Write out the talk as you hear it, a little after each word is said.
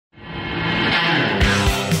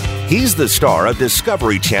He's the star of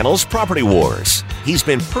Discovery Channel's Property Wars. He's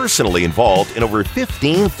been personally involved in over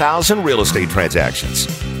 15,000 real estate transactions.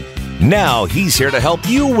 Now he's here to help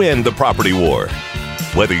you win the property war.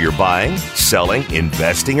 Whether you're buying, selling,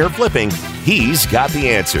 investing, or flipping, he's got the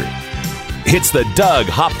answer. It's the Doug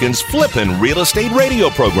Hopkins Flippin' Real Estate Radio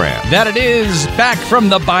Program. That it is, back from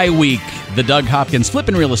the bye week. The Doug Hopkins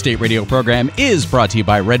Flippin' Real Estate Radio Program is brought to you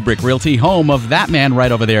by Red Brick Realty, home of that man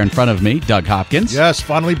right over there in front of me, Doug Hopkins. Yes,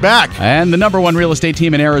 finally back. And the number one real estate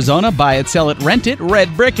team in Arizona, buy it, sell it, rent it,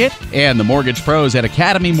 Red Brick it. And the mortgage pros at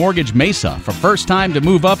Academy Mortgage Mesa. For first time to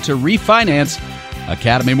move up to refinance,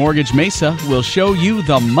 Academy Mortgage Mesa will show you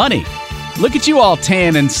the money. Look at you all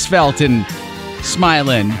tan and svelte and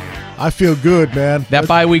smiling. I feel good, man. That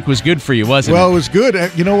bye week was good for you, wasn't it? Well, it was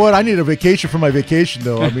good. You know what? I need a vacation for my vacation,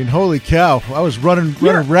 though. I mean, holy cow. I was running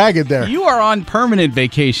ragged there. You are on permanent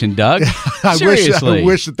vacation, Doug. I Seriously.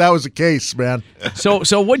 wish that was the case, man. So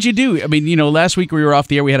what'd you do? I mean, last week we were off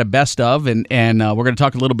the air. We had a best of, and we're going to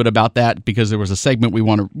talk a little bit about that because there was a segment we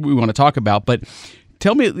want to talk about. But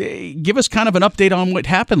tell me, give us kind of an update on what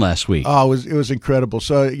happened last week. Oh, it was incredible.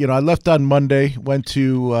 So, I left on Monday, went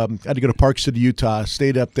to, had to go to Park City, Utah,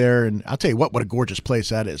 stayed up there, and I'll tell you what a gorgeous place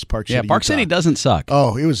that is, Park City, Yeah, Park Utah. City doesn't suck.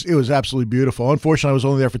 Oh, it was absolutely beautiful. Unfortunately, I was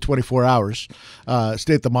only there for 24 hours.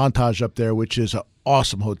 Stayed at the Montage up there, which is an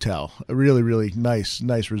awesome hotel, a really, really nice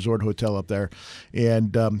resort hotel up there,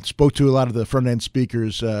 and spoke to a lot of the front end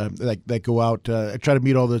speakers that go out. I try to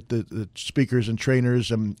meet all the speakers and trainers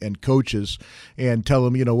and coaches, and tell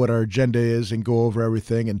them what our agenda is and go over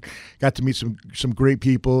everything. And got to meet some great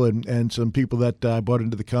people and some people that I brought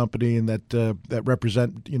into the company and that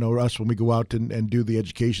represent us when we go out and do the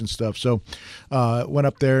education stuff. So went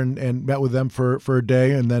up there and met with them for a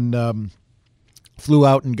day, and then flew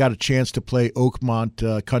out and got a chance to play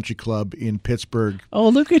Oakmont Country Club in Pittsburgh. Oh,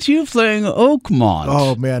 look at you playing Oakmont.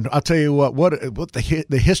 Oh man, I'll tell you what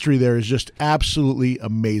the history there is just absolutely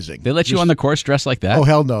amazing. They let you on the course dressed like that? Oh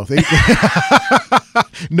hell no.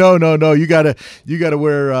 No. You gotta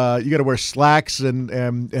wear slacks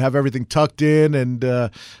and have everything tucked in, and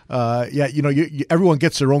everyone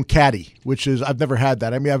gets their own caddy, which is, I've never had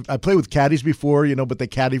that. I mean, I played with caddies before, but they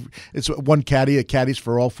caddy. It's one caddy. A caddy's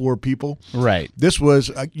for all four people. Right. This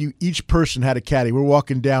was each person had a caddy. We're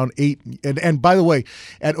walking down 8, and by the way,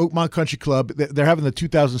 at Oakmont Country Club, they're having the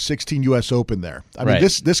 2016 U.S. Open there. I mean,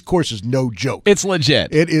 this course is no joke. It's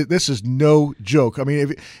legit. This is no joke. I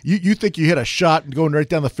mean, if you think you hit a shot and going right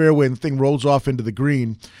down the fairway and the thing rolls off into the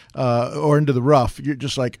green or into the rough, you're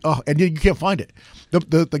just like, oh, and you can't find it.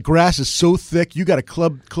 The grass is so thick. You got to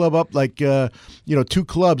club up like 2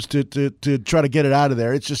 clubs to try to get it out of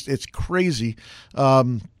there. It's crazy.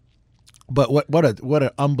 But what an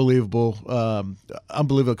unbelievable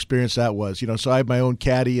experience that was. So I had my own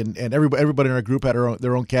caddy, and everybody in our group had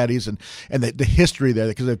their own caddies, and the history there,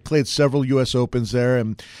 because I've played several U.S. Opens there,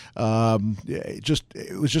 and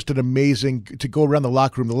it was just an amazing to go around the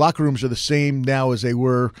locker room. The locker rooms are the same now as they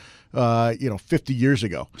were 50 years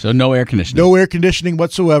ago. So no air conditioning. No air conditioning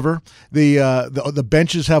whatsoever. The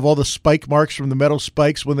benches have all the spike marks from the metal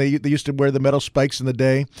spikes when they used to wear the metal spikes in the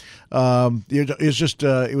day.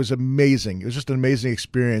 It was amazing. It was just an amazing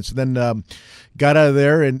experience. And then got out of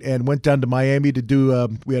there and went down to Miami to do.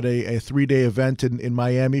 We had a 3-day event in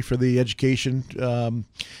Miami for the education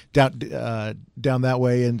down that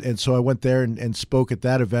way, and so I went there and spoke at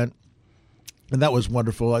that event. And that was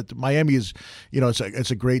wonderful. Miami is,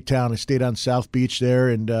 it's a great town. I stayed on South Beach there,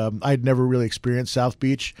 and I'd never really experienced South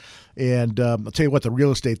Beach. And I'll tell you what, the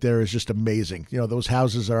real estate there is just amazing. Those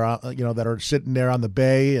houses are, that are sitting there on the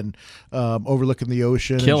bay and overlooking the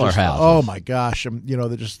ocean. Killer houses. Oh my gosh!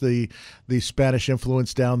 They're just the Spanish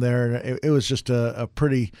influence down there. It was just a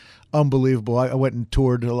pretty unbelievable. I went and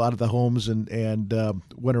toured a lot of the homes and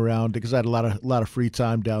went around because I had a lot of free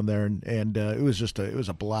time down there, and it was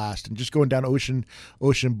a blast. And just going down Ocean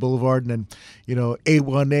Boulevard and then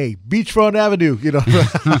A1A Beachfront Avenue.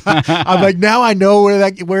 I'm like, now I know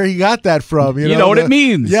where he got that from. You know what it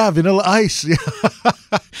means. Yeah, Vanilla Ice.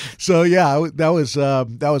 So yeah, that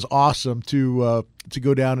was awesome to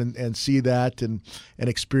go down and see that and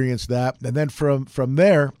experience that, and then from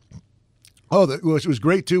there. Oh, what was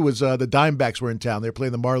great too was the Diamondbacks were in town. They were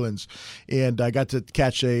playing the Marlins, and I got to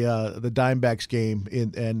catch the Diamondbacks game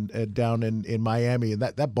down in Miami. And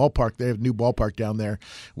that ballpark, they have a new ballpark down there,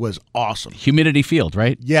 was awesome. Humidity Field,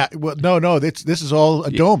 right? Yeah. Well, no, this is all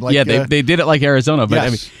a dome. Like, they did it like Arizona,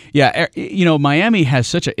 but yes. Miami is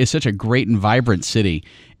such a great and vibrant city,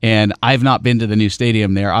 and I've not been to the new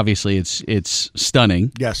stadium there. Obviously, it's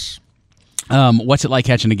stunning. Yes. What's it like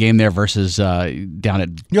catching a game there versus down at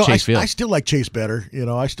Chase Field? I still like Chase better.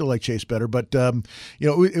 But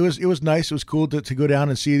it was nice. It was cool to go down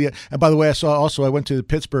and see the. And by the way, I went to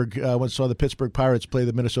Pittsburgh. Saw the Pittsburgh Pirates play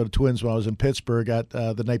the Minnesota Twins when I was in Pittsburgh at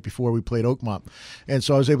the night before we played Oakmont, and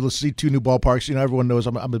so I was able to see 2 new ballparks. Everyone knows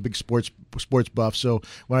I'm a big sports buff. So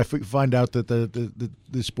when I find out that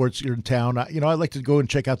the sports are in town, I like to go and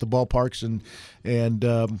check out the ballparks and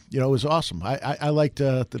it was awesome. I liked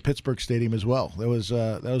the Pittsburgh Stadium as well. That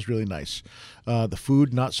was really nice. The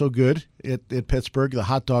food not so good at Pittsburgh. The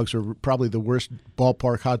hot dogs are probably the worst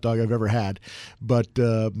ballpark hot dog I've ever had, but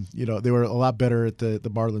they were a lot better at the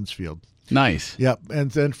Marlins Field. Nice. Yep.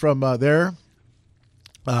 And then from there,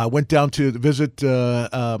 went down to visit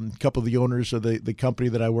a couple of the owners of the company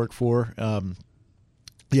that I work for.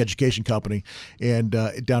 The education company, and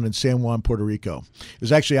down in San Juan, Puerto Rico. It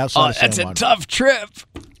was actually outside of San Juan. That's a tough trip.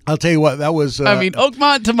 I'll tell you what, that was...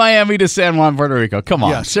 Oakmont to Miami to San Juan, Puerto Rico. Come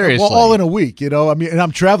on, seriously. Well, all in a week, and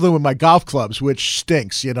I'm traveling with my golf clubs, which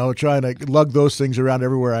stinks, trying to lug those things around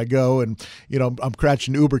everywhere I go, and, I'm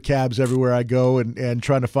crashing Uber cabs everywhere I go, and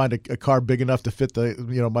trying to find a car big enough to fit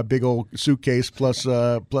my big old suitcase plus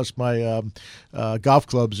my golf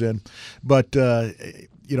clubs in. But...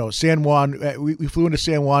 San Juan, we flew into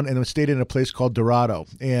San Juan and stayed in a place called Dorado.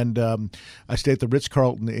 And I stayed at the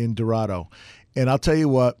Ritz-Carlton in Dorado. And I'll tell you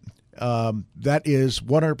what, that is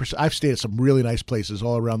 100%. I've stayed at some really nice places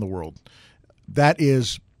all around the world. That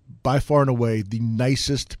is by far and away the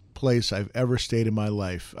nicest place I've ever stayed in my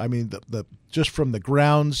life. I mean, the just from the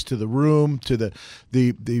grounds to the room to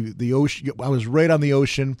the ocean. I was right on the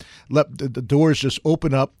ocean. The doors just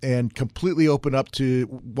open up and completely open up to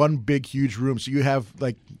one big, huge room. So you have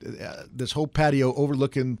this whole patio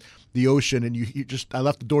overlooking the ocean, and I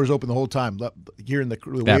left the doors open the whole time, hearing the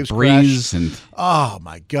waves breeze crash. Oh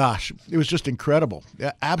my gosh, it was just incredible,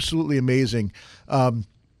 absolutely amazing.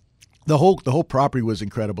 The whole property was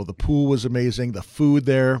incredible. The pool was amazing. The food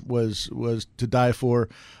there was to die for.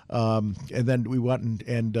 And then we went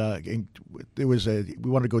and we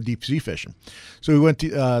wanted to go deep sea fishing. So we went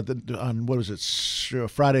on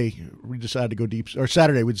Friday we decided to go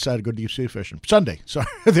Saturday we decided to go deep sea fishing. Sunday, sorry,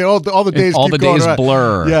 all the days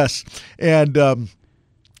blur. Yes, and.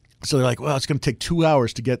 So they're like, well, it's going to take 2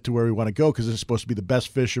 hours to get to where we want to go because it's supposed to be the best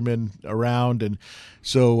fishermen around. And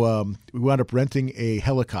so we wound up renting a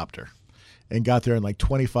helicopter and got there in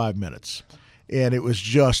 25 minutes. And it was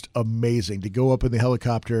just amazing to go up in the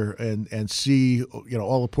helicopter and see,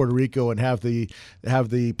 all of Puerto Rico and have the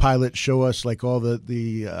pilot show us all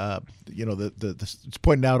the it's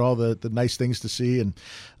pointing out all the nice things to see and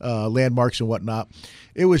landmarks and whatnot.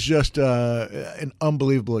 It was just an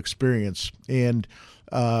unbelievable experience. And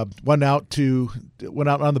went out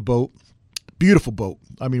on the boat. Beautiful boat.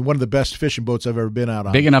 I mean, one of the best fishing boats I've ever been out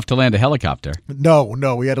on. Big enough to land a helicopter? No,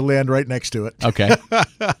 we had to land right next to it. Okay.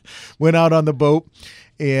 Went out on the boat,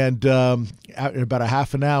 and in about a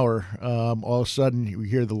half an hour, all of a sudden you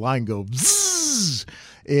hear the line go zzz,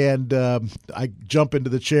 and I jump into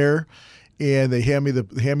the chair, and they hand me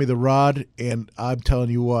the rod, and I'm telling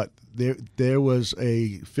you what. There was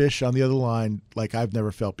a fish on the other line like I've never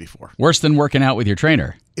felt before. Worse than working out with your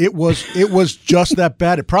trainer. It was just that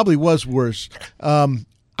bad. It probably was worse.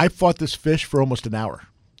 I fought this fish for almost an hour.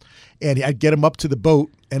 And I'd get him up to the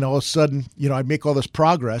boat, and all of a sudden, I'd make all this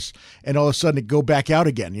progress, and all of a sudden it'd go back out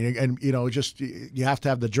again. And just you have to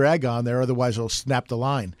have the drag on there, otherwise it'll snap the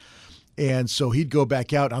line. And so he'd go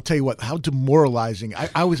back out. And I'll tell you what, how demoralizing.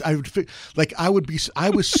 I was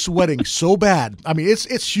sweating so bad. I mean,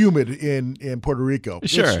 it's humid in Puerto Rico.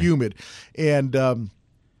 Sure. It's humid. And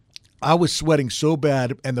I was sweating so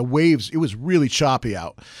bad, and the waves, it was really choppy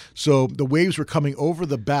out. So the waves were coming over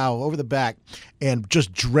the bow, over the back, and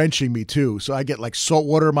just drenching me too. So I get salt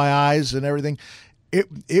water in my eyes and everything.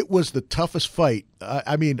 It was the toughest fight.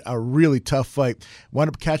 I mean, a really tough fight. Wound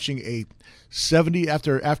up catching a 70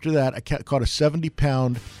 after that. I caught a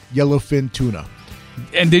 70-pound yellowfin tuna.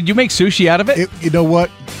 And did you make sushi out of it? You know what?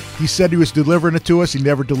 He said he was delivering it to us. He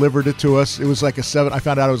never delivered it to us. It was I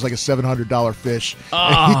found out it was a $700 fish.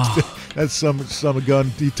 Oh. That's some gun.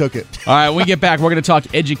 He took it. All right, when we get back, we're going to talk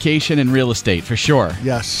education and real estate for sure.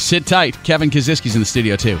 Yes. Sit tight. Kevin Koziski's in the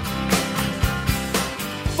studio too.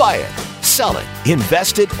 Buy it, sell it,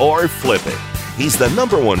 invest it, or flip it. He's the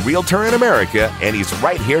 #1 realtor in America, and he's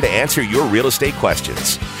right here to answer your real estate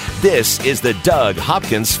questions. This is the Doug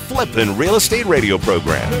Hopkins Flippin' Real Estate Radio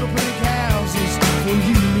Program.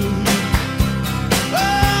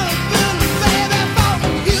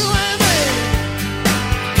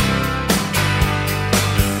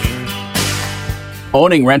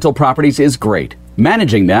 Owning rental properties is great.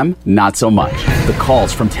 Managing them, not so much. The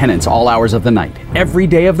calls from tenants all hours of the night, every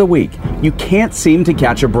day of the week. You can't seem to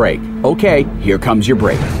catch a break. Okay, here comes your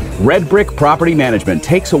break. Red Brick Property Management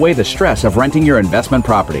takes away the stress of renting your investment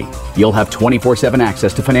property. You'll have 24/7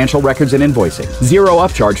 access to financial records and invoicing, 0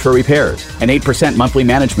 upcharge for repairs, an 8% monthly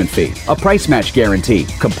management fee, a price match guarantee,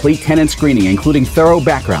 complete tenant screening including thorough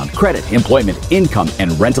background, credit, employment, income,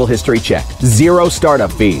 and rental history check, 0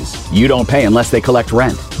 startup fees. You don't pay unless they collect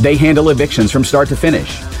rent. They handle evictions from start to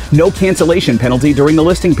finish. No cancellation penalty during the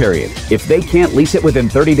listing period. If they can't lease it within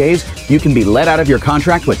 30 days, you can be let out of your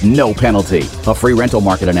contract with no penalty. A free rental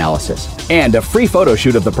market analysis. And a free photo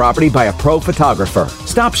shoot of the property by a pro photographer.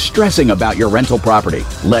 Stop stressing about your rental property.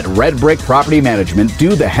 Let Red Brick Property Management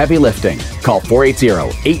do the heavy lifting. Call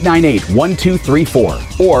 480-898-1234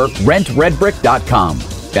 or rentredbrick.com.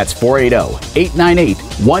 That's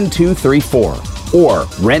 480-898-1234. or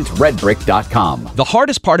rentredbrick.com. The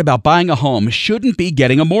hardest part about buying a home shouldn't be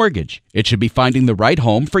getting a mortgage. It should be finding the right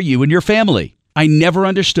home for you and your family. I never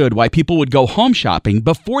understood why people would go home shopping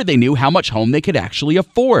before they knew how much home they could actually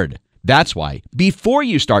afford. That's why, before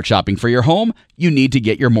you start shopping for your home, you need to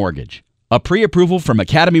get your mortgage. A pre-approval from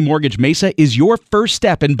Academy Mortgage Mesa is your first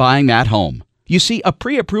step in buying that home. You see, a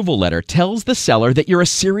pre-approval letter tells the seller that you're a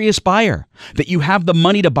serious buyer, that you have the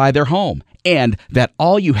money to buy their home, and that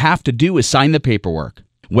all you have to do is sign the paperwork.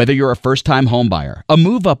 Whether you're a first-time home buyer, a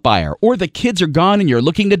move-up buyer, or the kids are gone and you're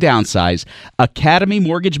looking to downsize, Academy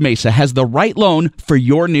Mortgage Mesa has the right loan for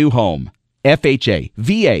your new home. FHA,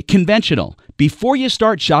 VA, conventional. Before you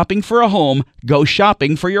start shopping for a home, go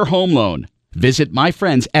shopping for your home loan. Visit my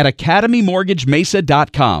friends at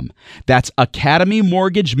academymortgagemesa.com. That's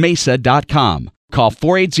academymortgagemesa.com. Call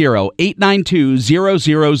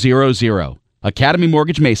 480-892-0000. Academy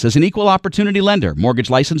Mortgage Mesa is an equal opportunity lender.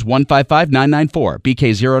 Mortgage license 155994,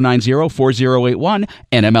 BK0904081,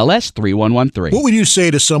 NMLS 3113. What would you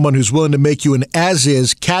say to someone who's willing to make you an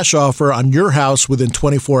as-is cash offer on your house within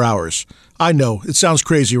 24 hours? I know, it sounds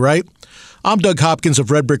crazy, right? I'm Doug Hopkins of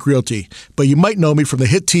Red Brick Realty, but you might know me from the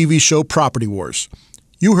hit TV show Property Wars.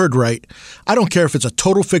 You heard right. I don't care if it's a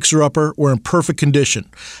total fixer-upper or in perfect condition.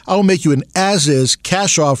 I will make you an as-is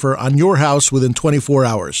cash offer on your house within 24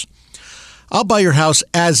 hours. I'll buy your house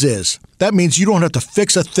as is. That means you don't have to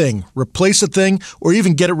fix a thing, replace a thing, or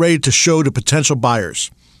even get it ready to show to potential buyers.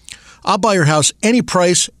 I'll buy your house any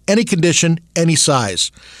price, any condition, any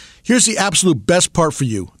size. Here's the absolute best part for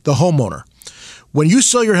you, the homeowner. When you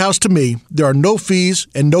sell your house to me, there are no fees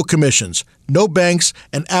and no commissions, no banks,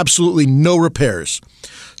 and absolutely no repairs.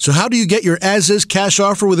 So how do you get your as-is cash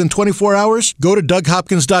offer within 24 hours? Go to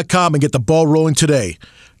DougHopkins.com and get the ball rolling today.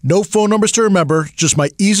 No phone numbers to remember, just my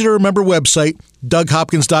easy-to-remember website,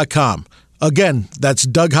 DougHopkins.com. Again, that's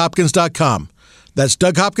DougHopkins.com. That's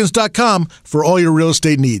DougHopkins.com for all your real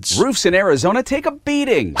estate needs. Roofs in Arizona take a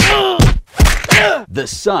beating. The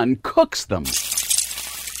sun cooks them.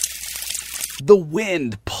 The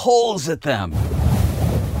wind pulls at them.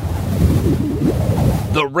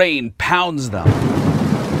 The rain pounds them.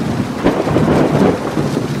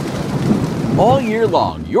 All year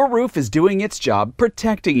long, your roof is doing its job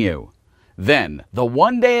protecting you. Then, the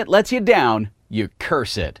one day it lets you down, you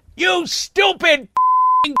curse it. You stupid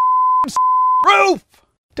roof!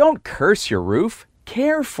 Don't curse your roof,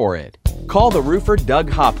 care for it. Call the roofer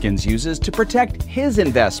Doug Hopkins uses to protect his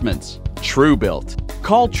investments. TrueBuilt.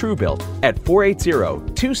 Call TrueBuilt at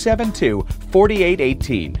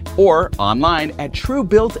 480-272-4818 or online at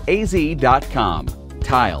truebuiltaz.com.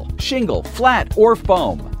 Tile, shingle, flat, or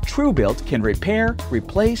foam. TrueBuilt can repair,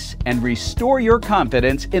 replace, and restore your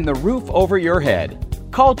confidence in the roof over your head.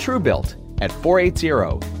 Call TrueBuilt at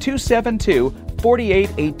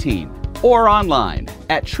 480-272-4818 or online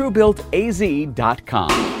at truebuiltaz.com.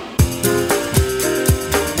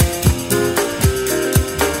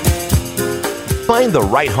 Find the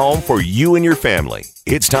right home for you and your family.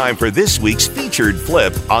 It's time for this week's featured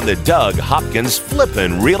flip on the Doug Hopkins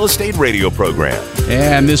Flippin' Real Estate Radio program.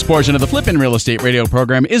 And this portion of the Flippin' Real Estate Radio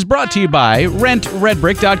program is brought to you by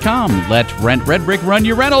RentRedBrick.com. Let Rent Red Brick run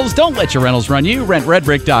your rentals. Don't let your rentals run you.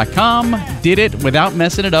 RentRedBrick.com. Did it without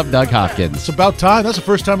messing it up, Doug Hopkins. It's about time. That's the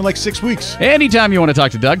first time in like 6 weeks. Anytime you want to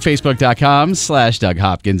talk to Doug, Facebook.com/Doug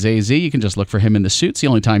Hopkins AZ. You can just look for him in the suit. It's the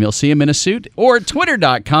only time you'll see him in a suit. Or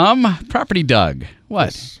Twitter.com, Property Doug.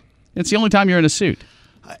 What? It's the only time you're in a suit.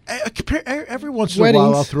 Every once in a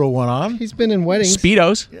while, I'll throw one on. He's been in weddings.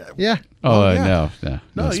 Speedos? Yeah. Oh, yeah.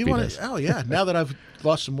 No, you want Speedos. to? Oh, yeah. Now that I've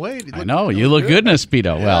lost some weight, I know you look good in a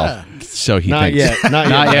Speedo. Yeah. Well, so he Not thinks. yet. Not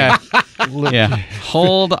Not yet. Yeah,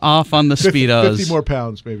 hold off on the Speedos. 50 more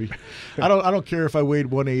pounds, maybe. I don't care if I weighed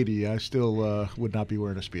 180. I still would not be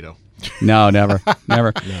wearing a Speedo. No, never.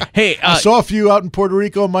 Hey, I saw a few out in Puerto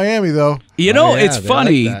Rico and Miami, though. you know, yeah, it's they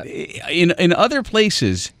funny. like In other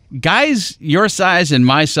places, guys your size and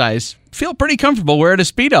my size feel pretty comfortable wearing a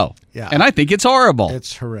Speedo. Yeah. And I think it's horrible.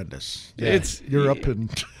 It's horrendous. Yeah. It's Europe and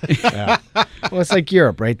Well, it's like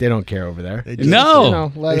Europe, right? They don't care over there. They just- No. You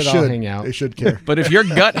know, let they it all should. hang out. They should care. But if your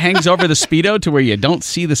gut hangs over the Speedo to where you don't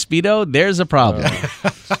see the Speedo, there's a problem.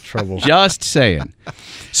 It's trouble. Just saying.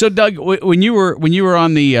 So, Doug, when you were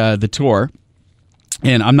on the tour,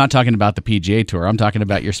 and I'm not talking about the PGA Tour, I'm talking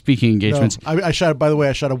about your speaking engagements. No, I shot. By the way,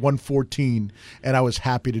 I shot a 114, and I was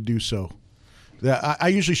happy to do so. I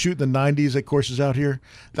usually shoot in the 90s at courses out here.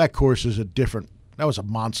 That course is that was a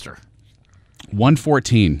monster.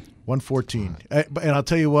 114. 114. And I'll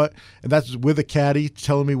tell you what, and that's with a caddy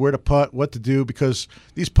telling me where to putt, what to do, because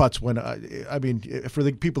these putts, I mean, for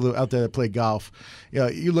the people out there that play golf,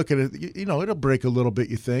 you look at it, it'll break a little bit,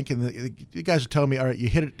 you think, and the guys are telling me, all right, you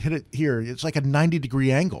hit it here. It's like a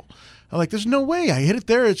 90-degree angle. I'm like, there's no way. I hit it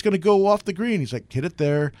there, it's going to go off the green. He's like, hit it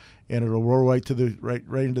there, and it'll roll right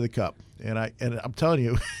into the cup. And I'm telling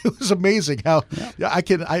you, it was amazing how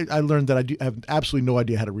I learned that I have absolutely no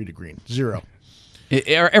idea how to read a green. Zero.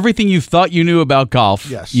 Everything you thought you knew about golf,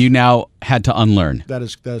 yes, you now had to unlearn. That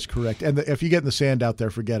is correct. And if you get in the sand out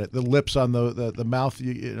there, forget it. The lips on the mouth, I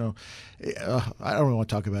don't really want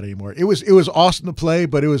to talk about it anymore. It was awesome to play,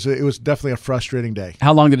 but it was definitely a frustrating day.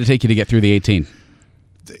 How long did it take you to get through the 18?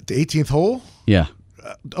 The 18th hole? Yeah.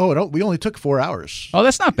 We only took 4 hours. Oh,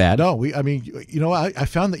 that's not bad. No, I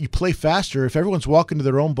found that you play faster if everyone's walking to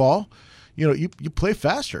their own ball. You play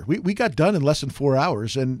faster. We got done in less than 4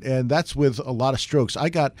 hours, and that's with a lot of strokes. I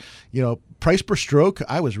got, price per stroke.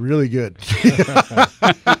 I was really good.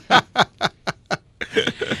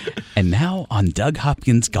 And now on Doug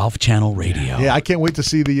Hopkins Golf Channel Radio. Yeah, I can't wait to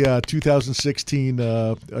see the 2016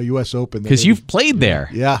 U.S. Open because you've played there.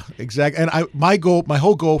 Yeah, exactly. And my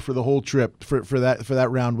whole goal for the whole trip for that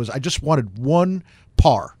round was I just wanted one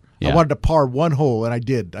par. Yeah. I wanted to par one hole, and I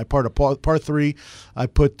did. I parred a par 3.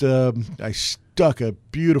 I stuck a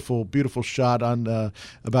beautiful, beautiful shot on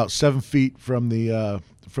about 7 feet from the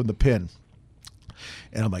pin,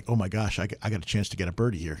 and I'm like, oh my gosh, I got a chance to get a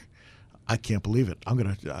birdie here. I can't believe it. I'm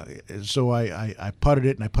gonna. So I putted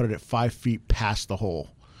it, and I putted it 5 feet past the hole.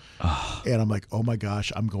 And I'm like, oh my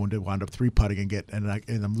gosh, I'm going to wind up 3-putting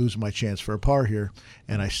and I'm losing my chance for a par here.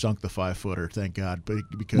 And I sunk the 5-footer, thank God. But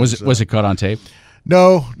because was it caught on tape?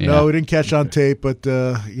 No, it didn't catch on tape. But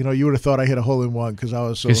you would have thought I hit a hole in one because I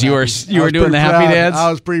was so. Because you were doing the proud. happy dance.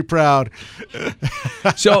 I was pretty proud.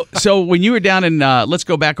 So when you were down in, let's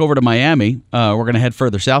go back over to Miami. We're going to head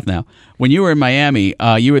further south now. When you were in Miami,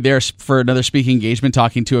 you were there for another speaking engagement,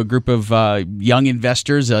 talking to a group of young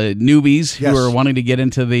investors, newbies who are wanting to get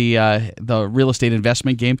into the real estate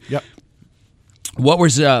investment game. Yep. What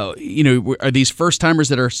was are these first timers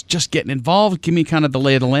that are just getting involved? Give me kind of the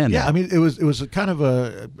lay of the land. Yeah, I mean it was a kind of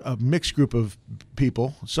a mixed group of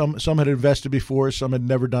people. Some had invested before, some had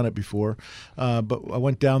never done it before. But I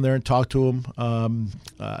went down there and talked to them.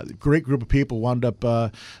 Great group of people. Wound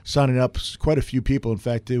up signing up quite a few people. In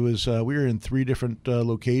fact, it was we were in 3 different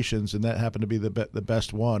locations, and that happened to be the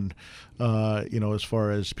best one. As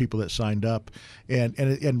far as people that signed up,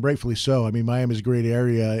 and rightfully so. I mean, Miami's a great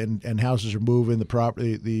area, and houses are moving.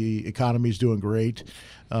 The economy's doing great.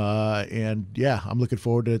 And I'm looking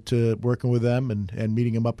forward to working with them and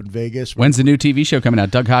meeting them up in Vegas. When's the new TV show coming out?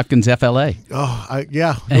 Doug Hopkins FLA. Oh,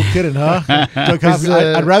 no kidding, huh? Doug Hopkins.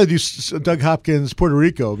 I'd rather do Doug Hopkins Puerto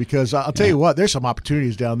Rico because I'll tell you what, there's some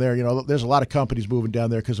opportunities down there. There's a lot of companies moving down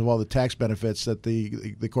there because of all the tax benefits that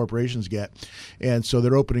the corporations get, and so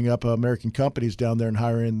they're opening up American companies down there and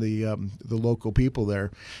hiring the local people there,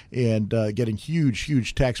 and getting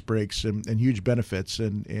huge tax breaks and huge benefits,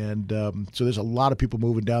 and so there's a lot of people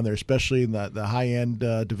moving down there, especially in the high-end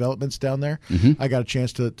developments down there. Mm-hmm. I got a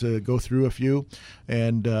chance to go through a few,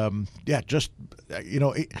 and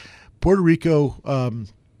Puerto Rico,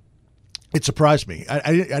 it surprised me.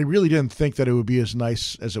 I really didn't think that it would be as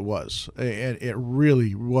nice as it was, and it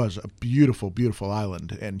really was a beautiful, beautiful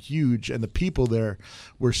island and huge, and the people there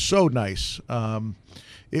were so nice.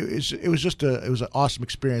 It was just it was an awesome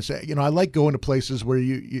experience. I like going to places where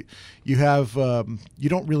you have you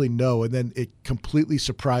don't really know, and then it completely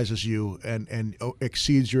surprises you and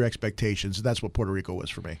exceeds your expectations. That's what Puerto Rico was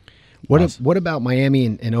for me. What about Miami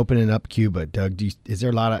and opening up Cuba, Doug? Is there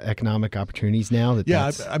a lot of economic opportunities now?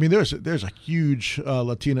 I mean, there's a huge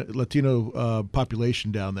Latino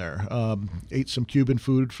population down there. Ate some Cuban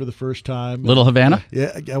food for the first time. Little Havana?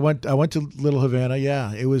 Yeah, I went to Little Havana.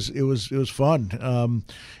 Yeah, it was fun.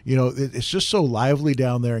 It's just so lively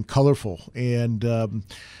down there and colorful, and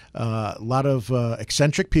a lot of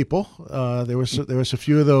eccentric people. There was a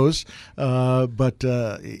few of those, but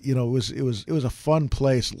it was a fun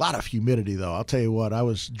place. A lot of humidity, though. I'll tell you what, I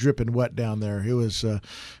was dripping wet down there. It was,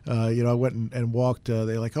 I went and walked.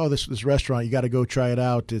 They're like, oh, this restaurant, you got to go try it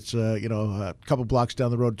out. It's a couple blocks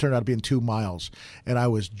down the road. It turned out to be in 2 miles, and I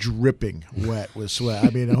was dripping wet with sweat. I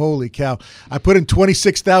mean, holy cow! I put in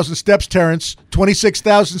 26,000 steps, Terrence.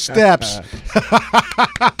 26,000 steps.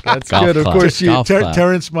 That's Golf good. Of clap. course, Golf clap.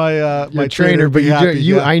 Terrence, my trainer, but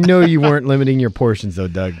happy, I know you weren't limiting your portions, though,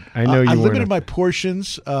 Doug. I know you I weren't. limited my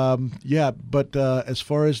portions. But as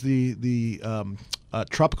far as the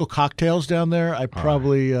tropical cocktails down there, I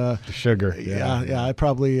probably the sugar. I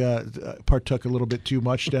probably partook a little bit too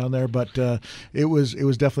much down there, but it was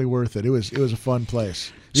definitely worth it. It was a fun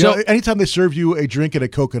place. So Anytime they serve you a drink and a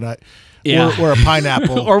coconut, Yeah. or a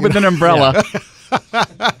pineapple, or with an umbrella.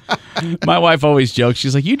 My wife always jokes.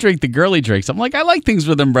 She's like, you drink the girly drinks. I'm like, I like things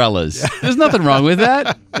with umbrellas. There's nothing wrong with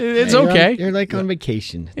that. It's okay. You're like on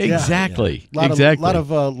vacation. Exactly. A lot Exactly.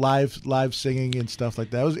 of live singing and stuff like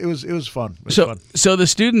that. It was fun. So the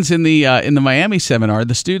students in the Miami seminar,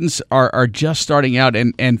 the students are just starting out,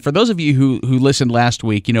 and for those of you who listened last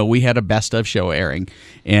week, we had a best of show airing,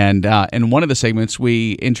 and one of the segments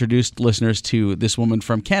we introduced listeners to this woman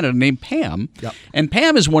from Canada named Pam, and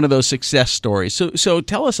Pam is one of those success stories. So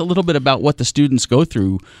tell us a little bit about what the students go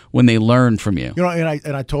through when they learn from you.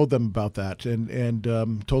 And I told them about that,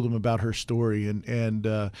 and told them about her story, and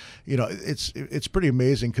it's pretty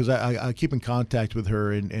amazing because I keep in contact with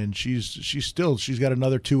her, and she's got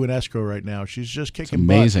another 2 in escrow right now. She's just kicking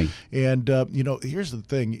amazing. butt. And here's the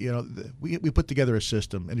thing, we put together a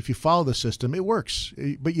system, and if you follow the system, it works.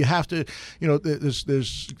 But you have to, there's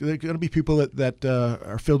going to be people that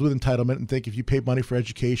are filled with entitlement and think if you pay money for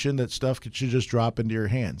education, that stuff should just drop into your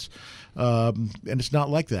hands. And it's not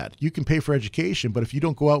like that. You can pay for education, but if you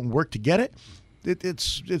don't go out and work to get it,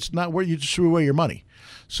 it's not where you just threw away your money.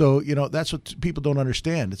 So that's what people don't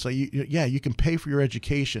understand. It's like you can pay for your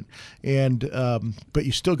education, and but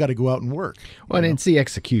you still got to go out and work. Well, and it's the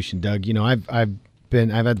execution, Doug. I've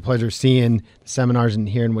had the pleasure of seeing seminars and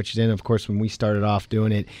hearing what you did. Of course, when we started off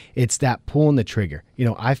doing it, it's that pulling the trigger.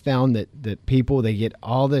 I found that people, they get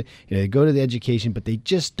all the, they go to the education, but they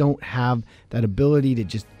just don't have that ability to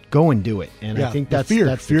just go and do it. And I think that's fear.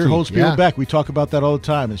 That's the fear key. holds people back. We talk about that all the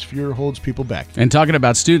time. Is fear holds people back. And talking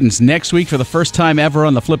about students, next week for the first time ever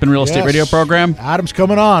on the Flippin' Real Estate Radio program, Adam's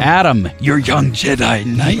coming on. Adam, your young Jedi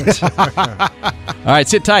Knight. All right,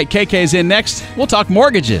 sit tight. KK's in next. We'll talk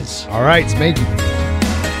mortgages. All right, it's making.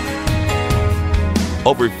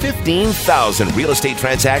 Over 15,000 real estate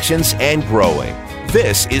transactions and growing.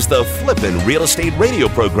 This is the Flippin' Real Estate Radio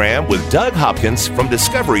program with Doug Hopkins from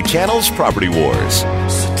Discovery Channel's Property Wars.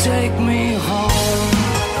 So take me home.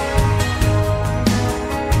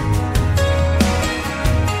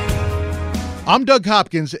 I'm Doug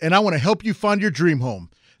Hopkins, and I want to help you find your dream home.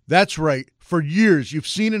 That's right. For years, you've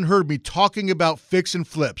seen and heard me talking about fix and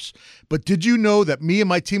flips. But did you know that me and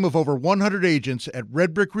my team of over 100 agents at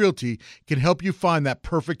Red Brick Realty can help you find that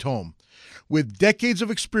perfect home? With decades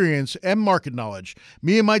of experience and market knowledge,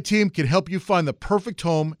 me and my team can help you find the perfect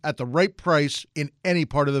home at the right price in any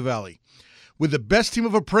part of the valley. With the best team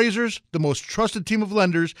of appraisers, the most trusted team of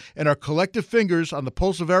lenders, and our collective fingers on the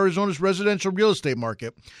pulse of Arizona's residential real estate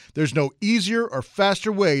market, there's no easier or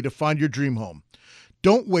faster way to find your dream home.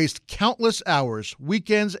 Don't waste countless hours,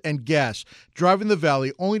 weekends, and gas driving the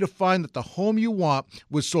valley only to find that the home you want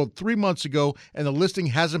was sold 3 months ago and the listing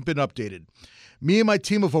hasn't been updated. Me and my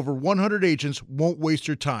team of over 100 agents won't waste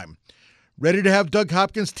your time. Ready to have Doug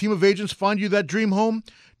Hopkins' team of agents find you that dream home?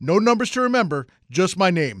 No numbers to remember, just my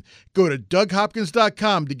name. Go to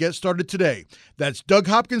DougHopkins.com to get started today. That's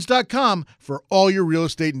DougHopkins.com for all your real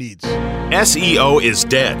estate needs. SEO is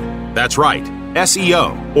dead. That's right.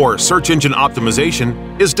 SEO, or search engine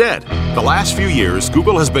optimization, is dead. The last few years,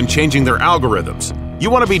 Google has been changing their algorithms. You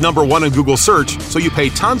want to be number one in Google search, so you pay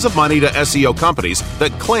tons of money to SEO companies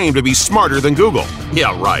that claim to be smarter than Google.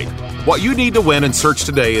 Yeah, right. What you need to win in search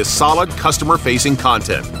today is solid customer-facing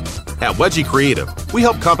content. At Wedgie Creative, we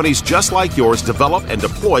help companies just like yours develop and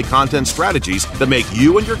deploy content strategies that make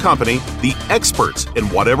you and your company the experts in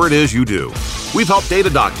whatever it is you do. We've helped data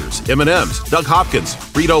doctors, M&M's, Doug Hopkins,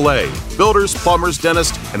 Frito-Lay, builders, plumbers,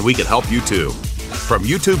 dentists, and we can help you too. From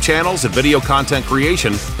YouTube channels and video content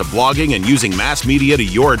creation to blogging and using mass media to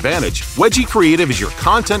your advantage, Wedgie Creative is your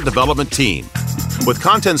content development team. With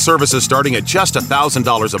content services starting at just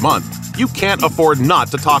 $1,000 a month, you can't afford not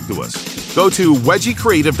to talk to us. Go to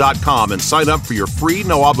wedgiecreative.com and sign up for your free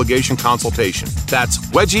no-obligation consultation. That's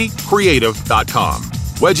wedgiecreative.com.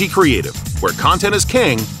 Wedgie Creative, where content is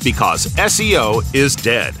king because SEO is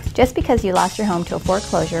dead. Just because you lost your home to a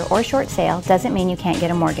foreclosure or short sale doesn't mean you can't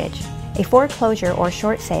get a mortgage. A foreclosure or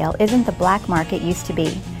short sale isn't the black market used to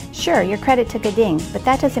be. Sure, your credit took a ding, but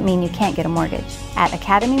that doesn't mean you can't get a mortgage. At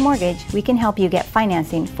Academy Mortgage, we can help you get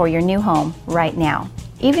financing for your new home right now.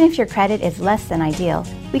 Even if your credit is less than ideal,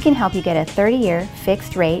 we can help you get a 30-year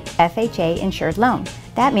fixed-rate FHA insured loan.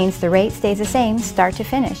 That means the rate stays the same start to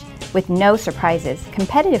finish, with no surprises,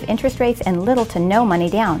 competitive interest rates, and little to no money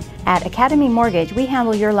down. At Academy Mortgage, we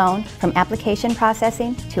handle your loan from application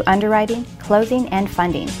processing to underwriting, closing, and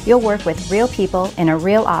funding. You'll work with real people in a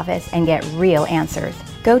real office and get real answers.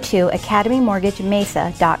 Go to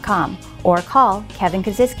academymortgagemesa.com or call Kevin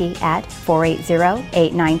Kaziski at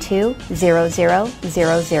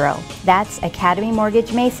 480-892-0000. That's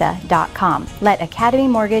academymortgagemesa.com. Let Academy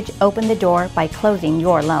Mortgage open the door by closing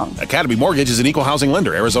your loan. Academy Mortgage is an equal housing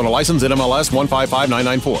lender. Arizona license NMLS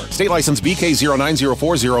 155994. State license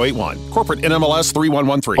BK0904081. Corporate NMLS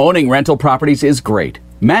 3113. Owning rental properties is great.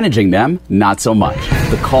 Managing them, not so much.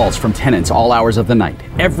 The calls from tenants all hours of the night,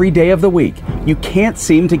 every day of the week. You can't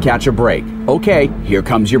seem to catch a break. Okay, here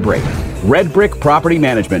comes your break. Red Brick Property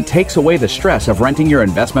Management takes away the stress of renting your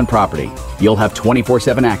investment property. You'll have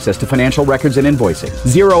 24/7 access to financial records and invoicing,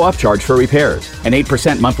 zero upcharge for repairs, an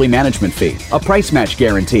 8% monthly management fee, a price match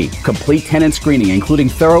guarantee, complete tenant screening including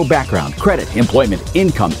thorough background, credit, employment,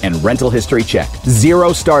 income, and rental history check,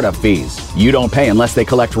 zero startup fees. You don't pay unless they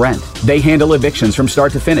collect rent. They handle evictions from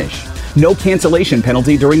start to finish. No cancellation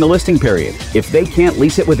penalty during the listing period. If they can't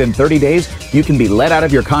lease it within 30 days, you can be let out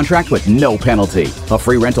of your contract with no penalty. A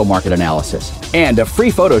free rental market analysis. And a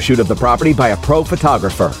free photo shoot of the property by a pro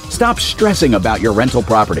photographer. Stop stressing about your rental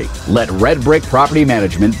property. Let Red Brick Property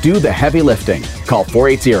Management do the heavy lifting. Call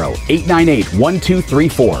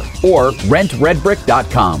 480-898-1234 or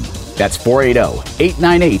rentredbrick.com. That's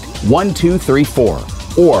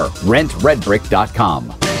 480-898-1234 or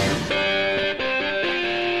rentredbrick.com.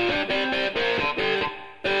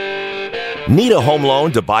 Need a home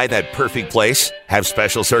loan to buy that perfect place? Have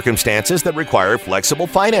special circumstances that require flexible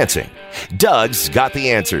financing? Doug's got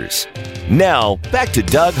the answers. Now, back to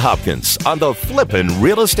Doug Hopkins on the Flippin'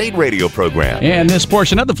 Real Estate Radio program. And this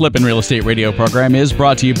portion of the Flippin' Real Estate Radio program is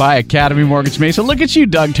brought to you by Academy Mortgage Mesa. Look at you,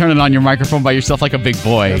 Doug, turning on your microphone by yourself like a big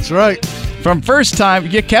boy. That's right. From first time,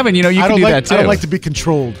 yeah, Kevin, you know, you can do that too. I don't like to be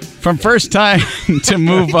controlled. From first time to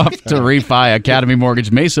move up to refi, Academy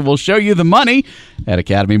Mortgage Mesa will show you the money at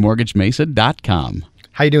academymortgagemesa.com.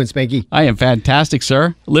 How you doing, Spanky? I am fantastic,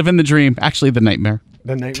 sir. Living the dream. Actually, the nightmare.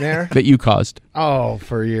 The nightmare? That you caused. Oh,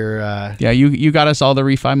 for your... Yeah, you got us all the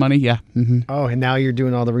refi money, yeah. Mm-hmm. Oh, and now you're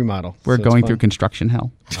doing all the remodel. We're going through construction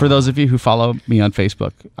hell. For those of you who follow me on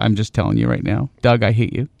Facebook, I'm just telling you right now, Doug, I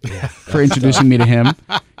hate you for introducing me to him.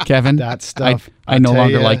 Kevin, that stuff. I no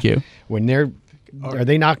longer like you. When they're... Are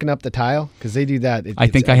they knocking up the tile? Because they do that. I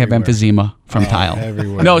think I have emphysema from tile.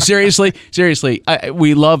 Everywhere. No, seriously.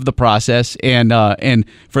 We love the process, and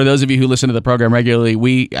for those of you who listen to the program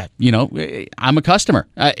regularly, I'm a customer.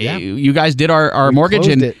 You guys did our mortgage,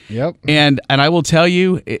 and Yep. and I will tell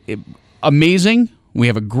you, amazing. We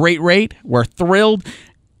have a great rate. We're thrilled.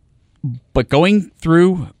 But going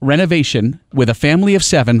through renovation with a family of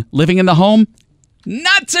 7 living in the home,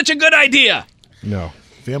 not such a good idea. No.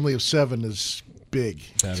 Family of 7 is big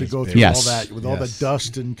to go big. through Yes. all that with all the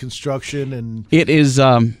dust and construction and It is,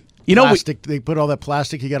 plastic. They put all that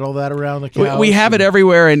plastic. You got all that around the couch. we have it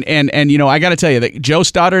everywhere, and I got to tell you that Joe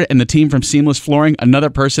Stoddard and the team from Seamless Flooring, another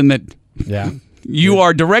person that you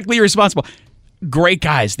are directly responsible. Great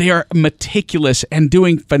guys. They are meticulous and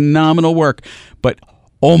doing phenomenal work, but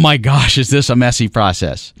oh my gosh, is this a messy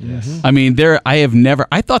process? Yes. I mean,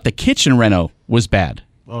 I thought the kitchen reno was bad.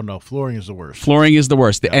 Oh no, flooring is the worst. Flooring is the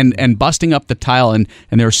worst, and busting up the tile, and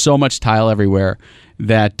there's so much tile everywhere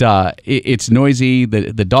that it's noisy.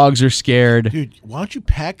 The dogs are scared. Dude, why don't you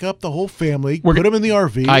pack up the whole family, put them in the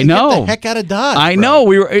RV, I and know. get the heck out of Dodge? I bro. know.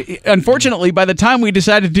 We were unfortunately by the time we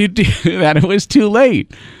decided to do that, it was too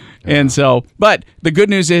late. And so, but the good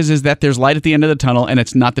news is that there's light at the end of the tunnel, and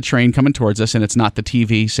it's not the train coming towards us, and it's not the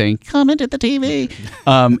TV saying "come into the TV."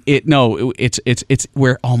 It's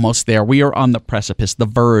we're almost there. We are on the precipice, the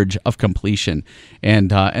verge of completion,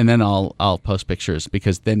 and then I'll post pictures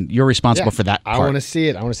because then you're responsible for that part. I want to see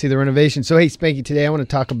it. I want to see the renovation. So hey, Spanky, today I want to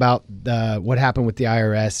talk about what happened with the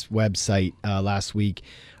IRS website last week.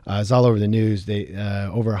 It's all over the news. They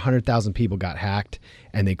over 100,000 people got hacked,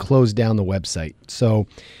 and they closed down the website. So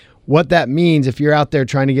what that means, if you're out there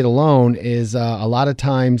trying to get a loan, is a lot of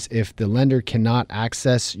times if the lender cannot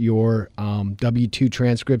access your W-2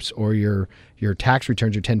 transcripts or your tax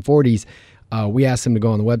returns or 1040s, we ask them to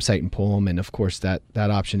go on the website and pull them. And of course, that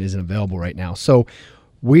option isn't available right now. So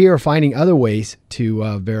we are finding other ways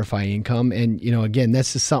to verify income. And, again,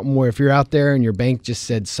 this is something where if you're out there and your bank just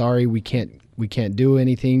said, sorry, we can't do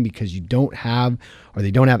anything because you don't have, or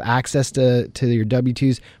they don't have access to your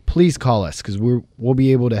W-2s, please call us because we'll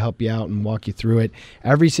be able to help you out and walk you through it.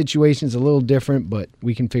 Every situation is a little different, but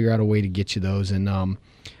we can figure out a way to get you those. And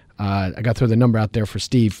I got to throw the number out there for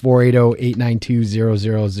Steve,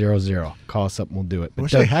 480-892-0000. Call us up and we'll do it. I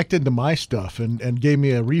wish they hacked into my stuff and gave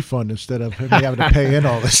me a refund instead of me having to pay in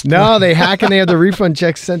all this stuff. No, they hack and they have the refund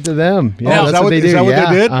checks sent to them. Yeah, that's what they do. Is that what they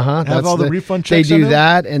did? Uh-huh. Have all the refund checks They do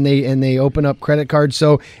that, and they open up credit cards.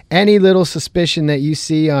 So any little suspicion that you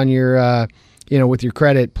see on your with your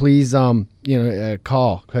credit, please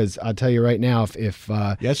call, because I'll tell you right now, if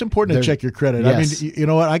it's important to check your credit. Yes. I mean, you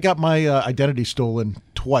know what? I got my identity stolen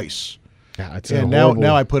twice. Yeah, it's and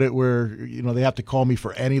now I put it where they have to call me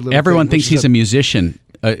for any little. Everyone thing, thinks he's a musician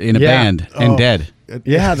in a band and dead.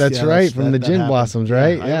 Yeah, that's right. From the Gin Blossoms,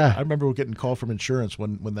 right? Yeah. I remember getting a call from insurance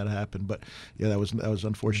when that happened, but that was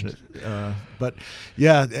unfortunate. But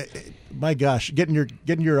yeah, my gosh, getting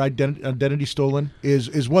your identity stolen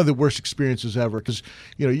is one of the worst experiences ever, because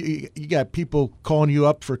you got people calling you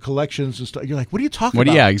up for collections and stuff. You're like, what are you talking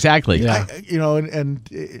about? Yeah, exactly. Yeah. And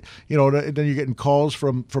then you're getting calls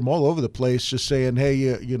from all over the place just saying, hey,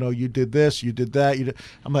 you did this, you did that.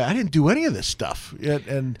 I'm like, I didn't do any of this stuff,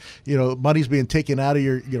 and money's being taken out of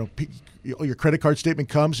your credit card statement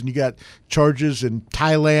comes and you got charges in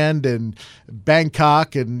Thailand and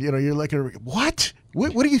Bangkok, and you're like, what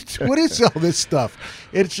is all this stuff?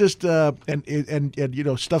 It's just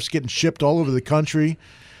and stuff's getting shipped all over the country,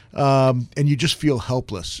 and you just feel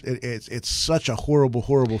helpless. It's such a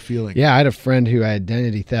horrible feeling. Yeah, I had a friend who had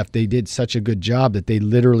identity theft. They did such a good job that they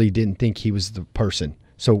literally didn't think he was the person.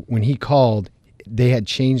 So when he called, they had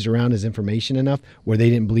changed around his information enough where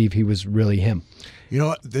they didn't believe he was really him.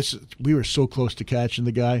 We were so close to catching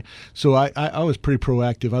the guy. So I was pretty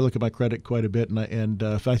proactive. I look at my credit quite a bit, and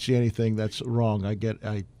if I see anything that's wrong, I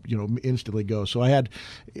instantly go. So I had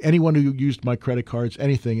anyone who used my credit cards,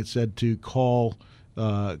 anything, it said to call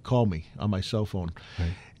me on my cell phone.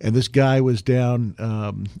 Right. And this guy was down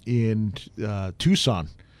in Tucson,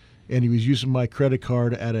 and he was using my credit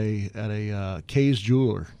card at a Kay's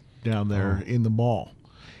jeweler down there in the mall.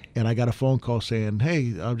 And I got a phone call saying,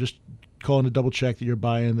 hey, I'm just calling to double check that you're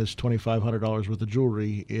buying this $2,500 worth of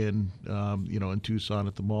jewelry in Tucson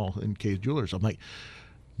at the mall in Kay's Jewelers. I'm like,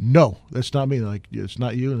 no, that's not me. They're like, it's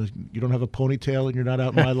not you, and you don't have a ponytail, and you're not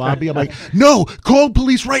out in my lobby. I'm like, no, call the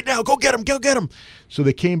police right now. Go get him. So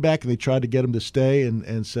they came back and they tried to get him to stay,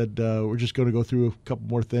 and said, we're just going to go through a couple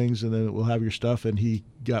more things, and then we'll have your stuff. And he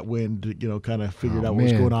got wind, kind of figured out what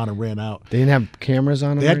was going on and ran out. They didn't have cameras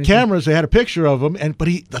on him? They had cameras. They had a picture of him, but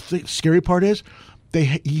the scary part is,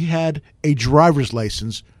 he had a driver's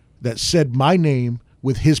license that said my name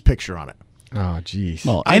with his picture on it. Oh, geez.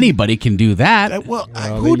 Well, anybody can do that.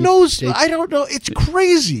 Who knows? I don't know. It's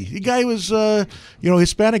crazy. The guy was,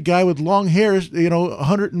 Hispanic guy with long hair,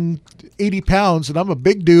 180 pounds, and I'm a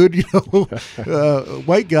big dude,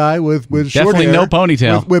 white guy with short hair. Definitely no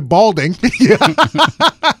ponytail. With balding.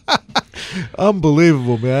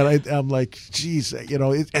 Unbelievable, man. I'm like, geez, it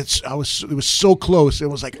was so close. It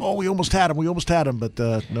was like, oh, we almost had him, but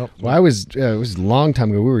no. Well, it was a long time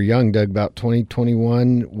ago. We were young, Doug, about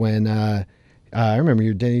 2021, when I remember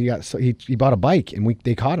he bought a bike and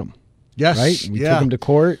they caught him. Yes, right. We took him to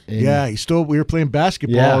court. And we were playing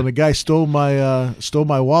basketball, and the guy stole my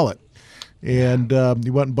wallet, and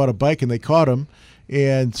he went and bought a bike, and they caught him,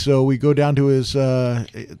 and so we go down to his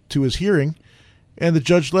hearing, and the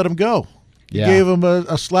judge let him go. He gave him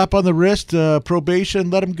a slap on the wrist,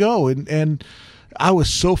 probation, let him go, and I was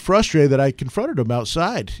so frustrated that I confronted him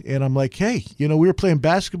outside, and I'm like, hey, we were playing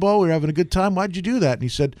basketball, we were having a good time. Why'd you do that? And he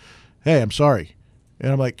said, hey, I'm sorry.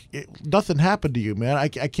 And I'm like, nothing happened to you, man. I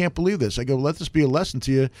can't believe this. I go, let this be a lesson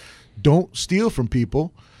to you. Don't steal from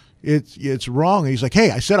people. It's wrong. And he's like,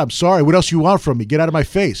 hey, I said I'm sorry. What else you want from me? Get out of my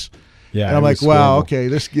face. Yeah, and I'm it like, was wow, horrible. okay,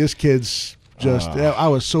 this kid's just. I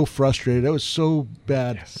was so frustrated. It was so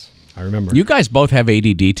bad. I remember. You guys both have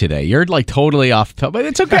ADD today. You're like totally off the top, but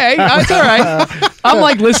it's okay. It's all right. I'm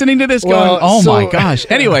like listening to this going, oh my gosh.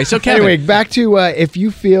 Anyway, so Kevin. Anyway, back to if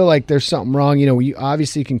you feel like there's something wrong, you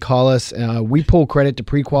obviously can call us. We pull credit to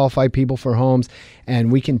pre-qualify people for homes,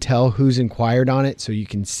 and we can tell who's inquired on it, so you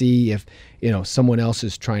can see if someone else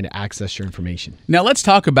is trying to access your information. Now let's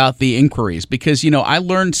talk about the inquiries, because I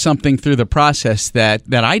learned something through the process that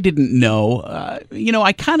I didn't know.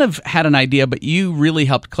 I kind of had an idea, but you really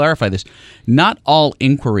helped clarify this. Not all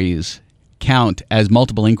inquiries count as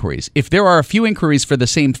multiple inquiries. If there are a few inquiries for the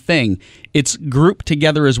same thing, it's grouped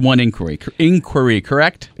together as one inquiry. Inquiry,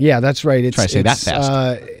 correct? Yeah, that's right. Try to say that fast.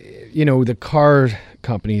 The car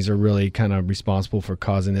companies are really kind of responsible for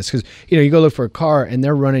causing this, because you go look for a car and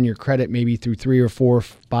they're running your credit maybe through 3 or 4,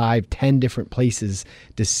 5, 10 different places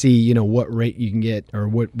to see what rate you can get, or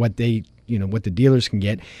what they what the dealers can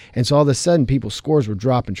get. And so all of a sudden people's scores were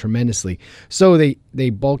dropping tremendously. So they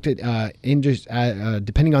bulked it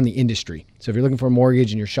depending on the industry. So if you're looking for a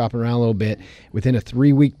mortgage and you're shopping around a little bit, within a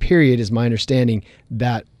 3-week period, is my understanding,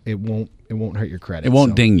 that it won't hurt your credit. It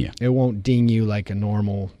won't ding you. It won't ding you like a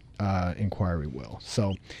normal inquiry will.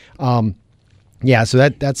 So so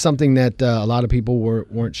that's something that a lot of people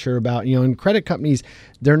weren't sure about. And credit companies,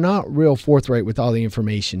 they're not real forthright with all the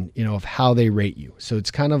information, of how they rate you. So it's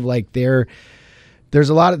kind of like there's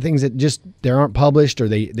a lot of things that just they aren't published, or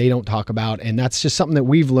they don't talk about, and that's just something that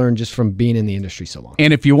we've learned just from being in the industry so long.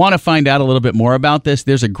 And if you want to find out a little bit more about this,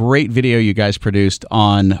 there's a great video you guys produced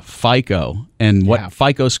on FICO and what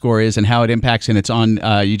FICO score is and how it impacts, and it's on,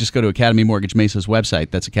 you just go to Academy Mortgage Mesa's website.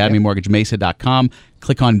 That's academymortgagemesa.com.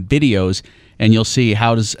 Click on videos, and you'll see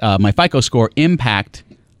how does my FICO score impact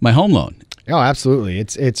my home loan. Oh, absolutely.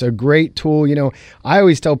 It's a great tool. I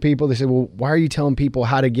always tell people, they say, well, why are you telling people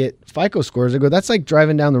how to get FICO scores? I go, that's like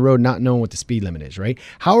driving down the road not knowing what the speed limit is, right?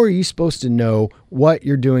 How are you supposed to know what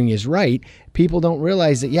you're doing is right? People don't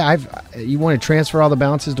realize that, you want to transfer all the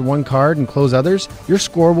balances to one card and close others, your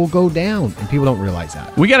score will go down, and people don't realize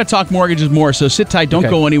that. We got to talk mortgages more, so sit tight. Don't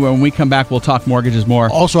go anywhere. When we come back, we'll talk mortgages more.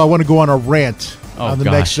 Also, I want to go on a rant. On the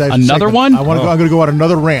next segment. Another one? I'm going to go on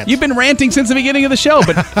another rant. You've been ranting since the beginning of the show,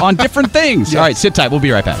 but on different things. Yes. All right, sit tight. We'll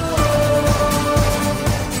be right back.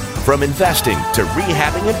 From investing to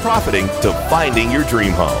rehabbing and profiting to finding your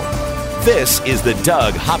dream home. This is the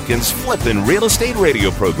Doug Hopkins Flippin' Real Estate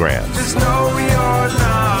Radio Program. Just know you're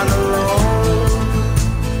not alone,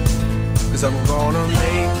 'cause I'm gonna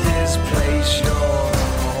make this place your home.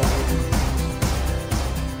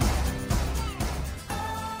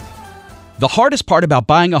 The hardest part about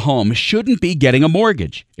buying a home shouldn't be getting a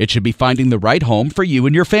mortgage. It should be finding the right home for you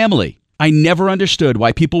and your family. I never understood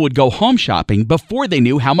why people would go home shopping before they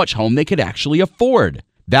knew how much home they could actually afford.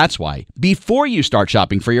 That's why, before you start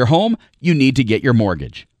shopping for your home, you need to get your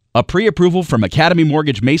mortgage. A pre-approval from Academy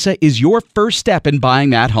Mortgage Mesa is your first step in buying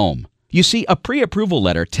that home. You see, a pre-approval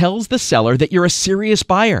letter tells the seller that you're a serious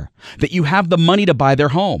buyer, that you have the money to buy their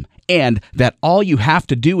home, and that all you have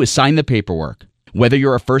to do is sign the paperwork. Whether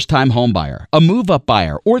you're a first-time home buyer, a move-up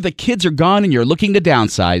buyer, or the kids are gone and you're looking to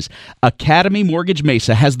downsize, Academy Mortgage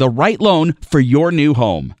Mesa has the right loan for your new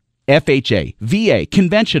home. FHA, VA,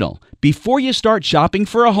 conventional. Before you start shopping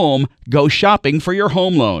for a home, go shopping for your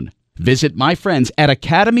home loan. Visit my friends at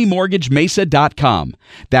academymortgagemesa.com.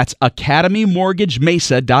 That's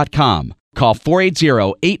academymortgagemesa.com. Call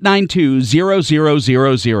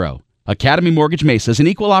 480-892-0000. Academy Mortgage Mesa is an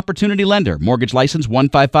equal opportunity lender. Mortgage license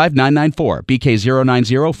 155994,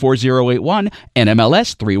 BK0904081,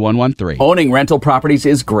 NMLS 3113. Owning rental properties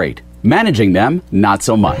is great. Managing them, not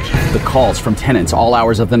so much. The calls from tenants all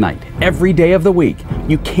hours of the night, every day of the week.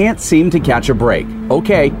 You can't seem to catch a break.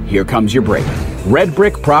 Okay, here comes your break. Red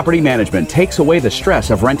Brick Property Management takes away the stress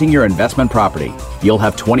of renting your investment property. You'll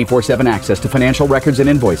have 24/7 access to financial records and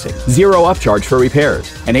invoicing, 0 upcharge for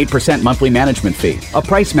repairs, an 8% monthly management fee, a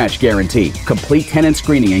price match guarantee, complete tenant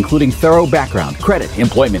screening including thorough background, credit,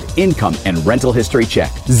 employment, income, and rental history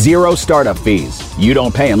check, 0 startup fees. You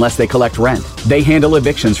don't pay unless they collect rent. They handle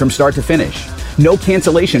evictions from start to finish. No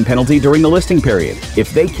cancellation penalty during the listing period.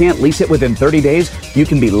 If they can't lease it within 30 days, you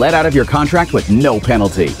can be let out of your contract with no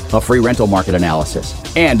penalty. A free rental market analysis.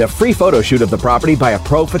 And a free photo shoot of the property by a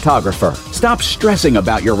pro photographer. Stop stressing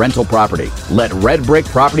about your rental property. Let Red Brick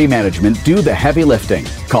Property Management do the heavy lifting.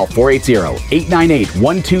 Call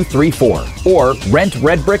 480-898-1234 or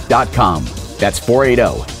rentredbrick.com. That's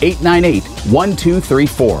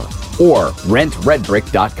 480-898-1234. or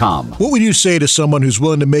rentredbrick.com. What would you say to someone who's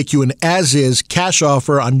willing to make you an as-is cash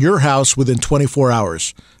offer on your house within 24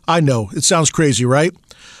 hours? I know, it sounds crazy, right?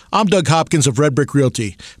 I'm Doug Hopkins of Red Brick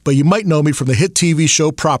Realty, but you might know me from the hit TV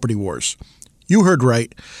show Property Wars. You heard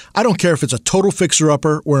right. I don't care if it's a total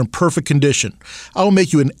fixer-upper or in perfect condition. I will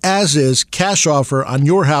make you an as-is cash offer on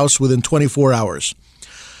your house within 24 hours.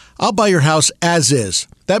 I'll buy your house as is.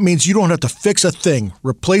 That means you don't have to fix a thing,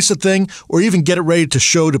 replace a thing, or even get it ready to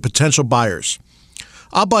show to potential buyers.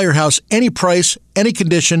 I'll buy your house any price, any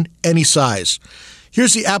condition, any size.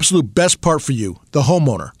 Here's the absolute best part for you, the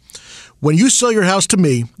homeowner. When you sell your house to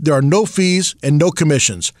me, there are no fees and no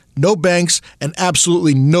commissions, no banks, and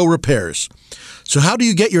absolutely no repairs. So how do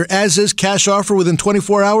you get your as-is cash offer within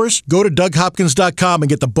 24 hours? Go to DougHopkins.com and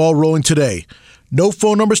get the ball rolling today. No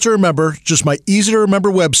phone numbers to remember, just my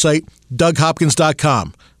easy-to-remember website,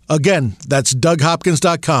 DougHopkins.com. Again, that's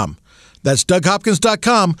DougHopkins.com. That's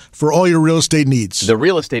DougHopkins.com for all your real estate needs. The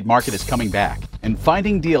real estate market is coming back, and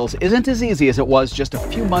finding deals isn't as easy as it was just a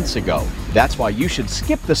few months ago. That's why you should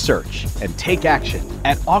skip the search and take action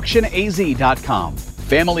at AuctionAZ.com.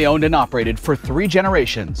 Family owned and operated for 3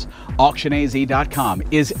 generations, AuctionAZ.com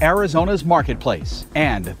is Arizona's marketplace,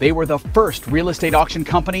 and they were the first real estate auction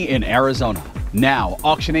company in Arizona. Now,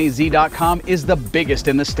 AuctionAZ.com is the biggest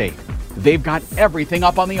in the state. They've got everything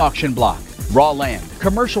up on the auction block. Raw land,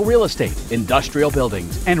 commercial real estate, industrial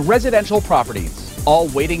buildings, and residential properties, all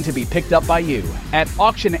waiting to be picked up by you at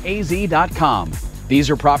AuctionAZ.com. These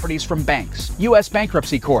are properties from banks, U.S.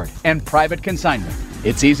 bankruptcy court, and private consignment.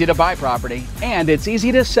 It's easy to buy property, and it's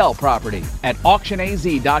easy to sell property at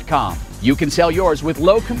AuctionAZ.com. You can sell yours with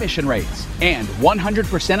low commission rates, and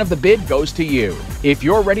 100% of the bid goes to you. If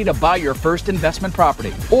you're ready to buy your first investment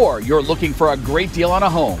property, or you're looking for a great deal on a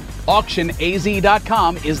home,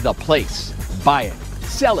 AuctionAZ.com is the place. Buy it,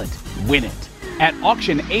 sell it, win it at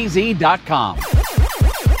AuctionAZ.com.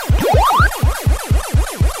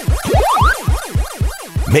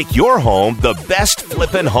 Make your home the best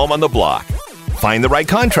flippin' home on the block. Find the right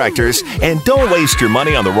contractors and don't waste your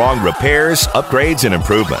money on the wrong repairs, upgrades, and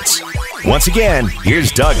improvements. Once again,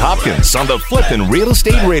 here's Doug Hopkins on the Flippin' Real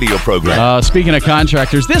Estate Radio program. Speaking of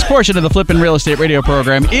contractors, this portion of the Flippin' Real Estate Radio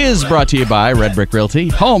program is brought to you by Red Brick Realty,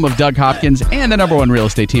 home of Doug Hopkins and the #1 real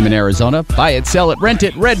estate team in Arizona. Buy it, sell it, rent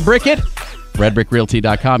it, Red Brick it,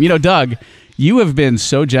 redbrickrealty.com. You know, Doug, you have been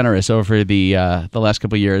so generous over the last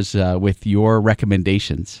couple of years with your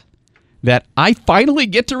recommendations that I finally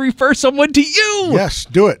get to refer someone to you. Yes,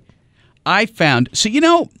 do it. I found, so you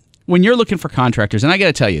know, when you're looking for contractors, and I got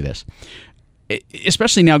to tell you this,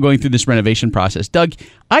 especially now going through this renovation process, Doug,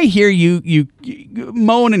 I hear you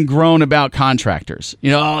moan and groan about contractors.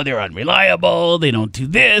 You know, oh, they're unreliable. They don't do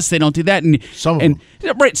this. They don't do that. And some of them,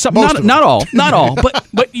 right? Some, most of them. Not all,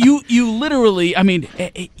 but you literally, I mean,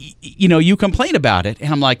 you know, you complain about it,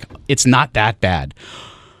 and I'm like, it's not that bad.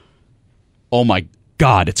 Oh my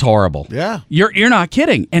God, it's horrible. Yeah. You're not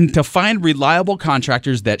kidding. And to find reliable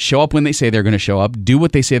contractors that show up when they say they're going to show up, do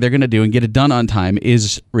what they say they're going to do, and get it done on time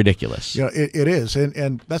is ridiculous. You know, it is.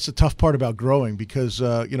 And that's the tough part about growing because,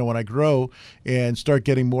 you know, when I grow and start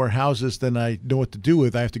getting more houses than I know what to do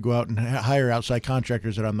with, I have to go out and hire outside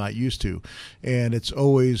contractors that I'm not used to. And it's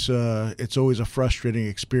always a frustrating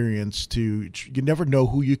experience you never know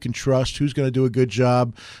who you can trust, who's going to do a good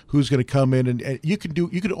job, who's going to come in. And you can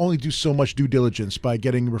only do so much due diligence by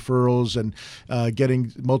getting referrals and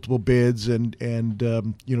getting multiple bids and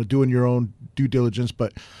you know, doing your own due diligence.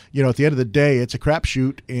 But, you know, at the end of the day, it's a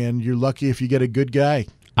crapshoot, and you're lucky if you get a good guy.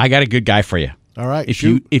 I got a good guy for you. All right. If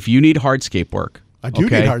you need hardscape work. I do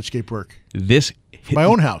need hardscape work. For my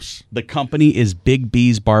own house. The company is Big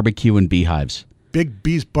B's Barbecue and Beehives. Big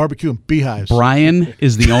B's Barbecue and Beehives. Brian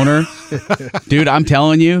is the owner. Dude, I'm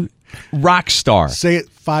telling you, rock star. Say it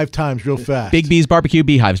 5 times real fast. Big B's Barbecue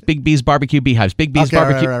Beehives. Big B's Barbecue Beehives. Big B's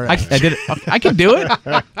Barbecue. Right. I did it. I can do it,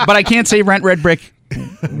 but I can't say rent Red Brick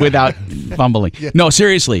without fumbling. Yeah. No,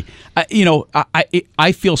 seriously. You know,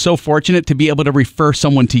 I feel so fortunate to be able to refer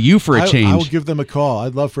someone to you for a change. I will give them a call.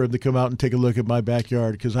 I'd love for him to come out and take a look at my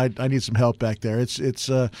backyard because I need some help back there. It's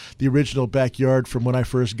the original backyard from when I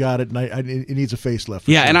first got it, and it needs a facelift.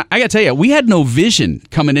 Yeah, sure. And I got to tell you, we had no vision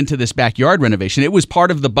coming into this backyard renovation. It was part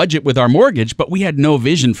of the budget with our mortgage, but we had no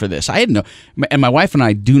vision for this. And my wife and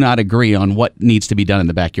I do not agree on what needs to be done in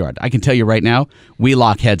the backyard. I can tell you right now, we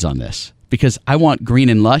lock heads on this. Because I want green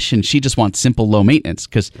and lush, and she just wants simple, low maintenance.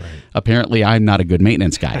 Because apparently, I'm not a good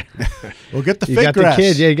maintenance guy. Well, get the you fake got grass. The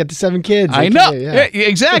kids, yeah, you got the 7 kids. I know, yeah,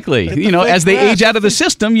 exactly. You know, as they age out of the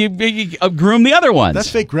system, you groom the other ones. That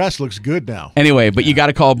fake grass looks good now. Anyway, but you got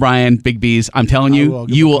to call Brian, Big B's. I'm telling you,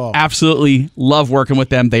 you will absolutely love working with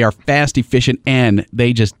them. They are fast, efficient, and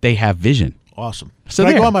they have vision. Awesome. So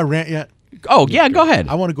Can I go on my rant yet? Oh yeah, go ahead.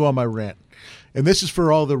 I want to go on my rant. And this is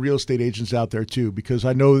for all the real estate agents out there too, because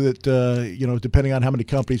I know that depending on how many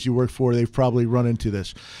companies you work for, they've probably run into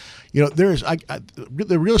this.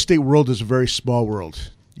 The real estate world is a very small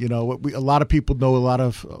world. A lot of people know a lot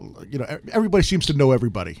of, everybody seems to know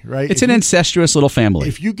everybody, right? It's an incestuous little family.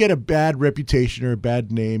 If you get a bad reputation or a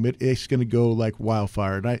bad name, it's going to go like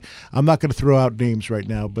wildfire. And I'm not going to throw out names right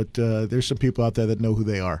now, but there's some people out there that know who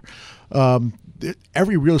they are.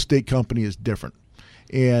 Every real estate company is different.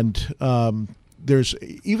 And there's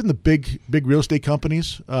even the big real estate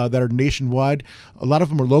companies that are nationwide. A lot of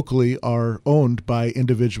them are owned by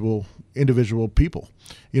individual people.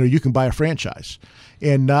 You can buy a franchise,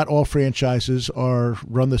 and not all franchises are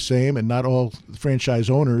run the same, and not all franchise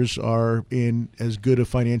owners are in as good a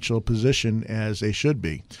financial position as they should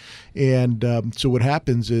be. And so what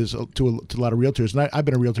happens is to a lot of realtors, and I've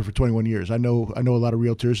been a realtor for 21 years. I know a lot of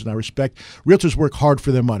realtors, and I respect realtors. Work hard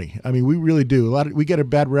for their money. I mean, we really do. We get a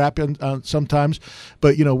bad rap sometimes,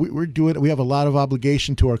 but we have a lot of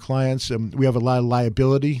obligation to our clients, and we have a lot of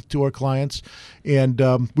liability to our clients, and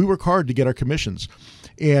we work hard to get our commissions.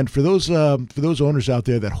 And for those owners out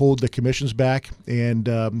there that hold the commissions back and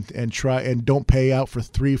try and don't pay out for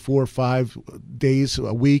 3, 4, 5 days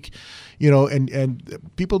a week,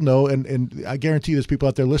 and people know, and I guarantee there's people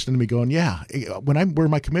out there listening to me going, yeah, when I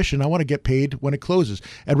earn my commission, I want to get paid when it closes.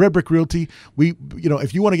 At Red Brick Realty,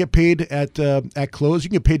 if you want to get paid at close,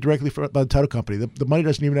 you can get paid directly by the title company. The money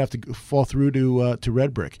doesn't even have to fall through to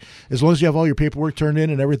Red Brick. As long as you have all your paperwork turned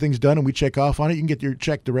in and everything's done and we check off on it, you can get your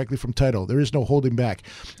check directly from title. There is no holding back.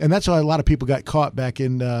 And that's how a lot of people got caught back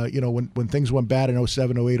in, when things went bad in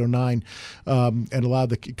 07, 08, 09, and a lot of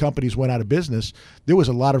the companies went out of business. There was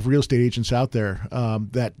a lot of real estate agents out there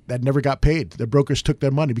that never got paid. The brokers took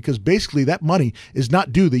their money because basically that money is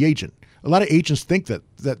not due the agent. A lot of agents think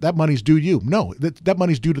that money's due you. No, that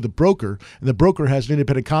money's due to the broker, and the broker has an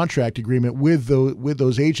independent contract agreement with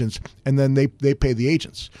those agents, and then they pay the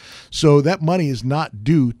agents. So that money is not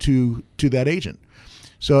due to that agent.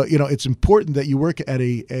 So it's important that you work at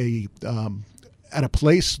a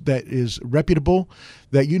place that is reputable,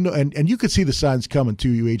 that and you can see the signs coming to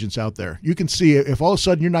you agents out there. You can see if all of a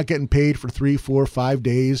sudden you're not getting paid for 3, 4, 5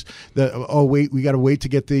 days. We got to wait to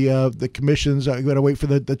get the commissions. We got to wait for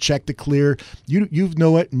the check to clear. You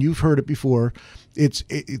know it and you've heard it before.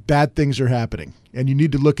 Bad things are happening, and you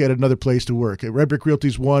need to look at another place to work. Red Brick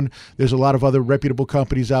Realty's one. There's a lot of other reputable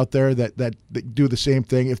companies out there that do the same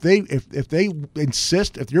thing.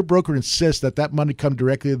 If your broker insists that money come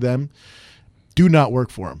directly to them, do not work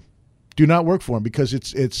for them. Do not work for them because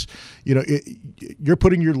you're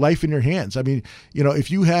putting your life in your hands. I mean,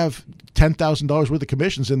 if you have $10,000 worth of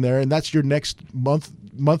commissions in there, and that's your next month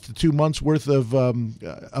to 2 months worth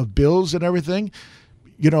of bills and everything,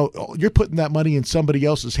 you're putting that money in somebody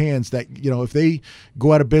else's hands that, if they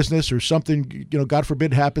go out of business or something, God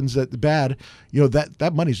forbid happens bad,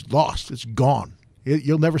 that money's lost. It's gone.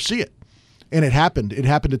 You'll never see it. And it happened. It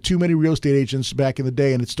happened to too many real estate agents back in the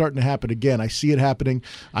day, and it's starting to happen again. I see it happening.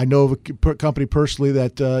 I know of a company personally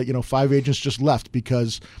that 5 agents just left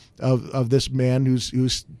because of this man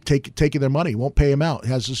who's taking their money, won't pay him out,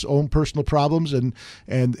 has his own personal problems, and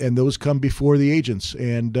those come before the agents,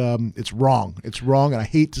 and it's wrong. It's wrong, and I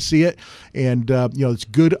hate to see it. And it's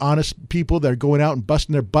good, honest people that are going out and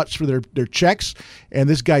busting their butts for their checks, and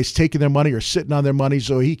this guy's taking their money or sitting on their money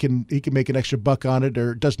so he can make an extra buck on it,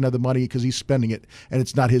 or doesn't have the money because he's spending it, and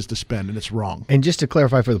it's not his to spend, and it's wrong. And just to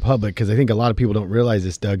clarify for the public, because I think a lot of people don't realize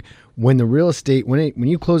this, Doug, when the real estate when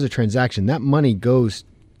you close a transaction, that money goes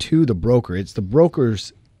to the broker. It's the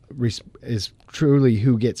broker's is truly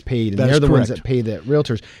who gets paid, and they're the ones that pay the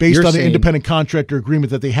realtors based on the independent contractor agreement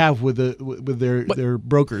that they have with their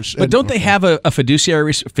brokers. But don't they have a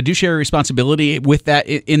fiduciary responsibility with that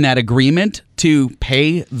in that agreement to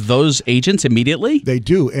pay those agents immediately? They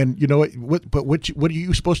do, and you know what? What are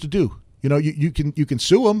you supposed to do? You can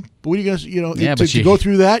sue them, but what are you going to go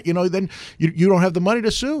through that? Then you don't have the money to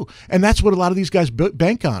sue, and that's what a lot of these guys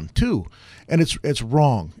bank on too. And it's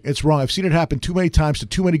wrong. It's wrong. I've seen it happen too many times to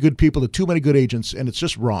too many good people, to too many good agents, and it's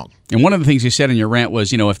just wrong. And one of the things you said in your rant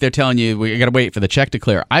was, if they're telling you we got to wait for the check to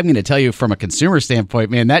clear, I'm going to tell you from a consumer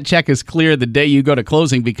standpoint, man, that check is clear the day you go to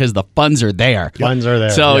closing because the funds are there. Funds are there.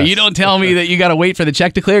 So you don't tell me that you got to wait for the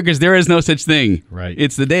check to clear because there is no such thing. Right.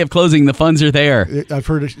 It's the day of closing. The funds are there. I've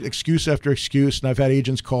heard excuse after excuse, and I've had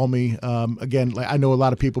agents call me. Again, I know a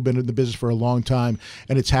lot of people have been in the business for a long time,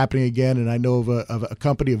 and it's happening again. And I know of a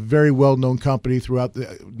company, a very well-known company throughout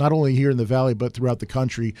not only here in the Valley but throughout the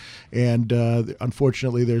country. And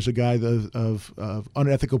unfortunately, there's a guy of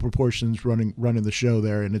unethical proportions running the show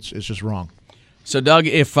there, and it's just wrong. So, Doug,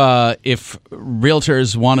 if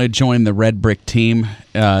realtors want to join the Red Brick team,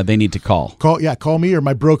 they need to call. Call me or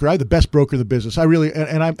my broker. I have the best broker in the business. I really,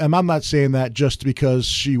 and I'm not saying that just because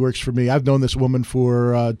she works for me. I've known this woman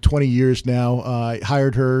for 20 years now. I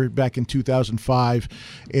hired her back in 2005,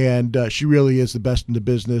 and she really is the best in the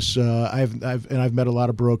business. I've met a lot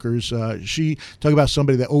of brokers. She talk about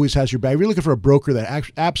somebody that always has your back. You're looking for a broker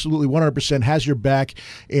that absolutely 100% has your back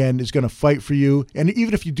and is going to fight for you. And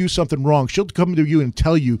even if you do something wrong, she'll come to you and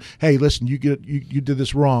tell you, hey, listen, you did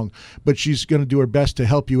this wrong. But she's going to do her best to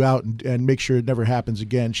help you out and make sure it never happens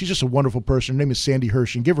again. She's just a wonderful person. Her name is Sandy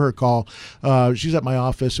Hirsch. And give her a call. She's at my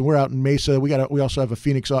office, and we're out in Mesa. We also have a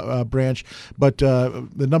Phoenix branch, but the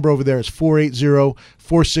number over there is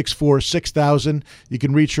 480-464-6000. You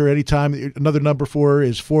can reach her anytime. Another number for her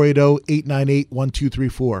is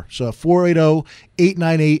 480-898-1234. So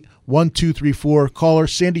 480-898-1234. Call her,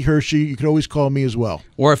 Sandy Hershey. You can always call me as well.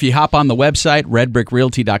 Or if you hop on the website,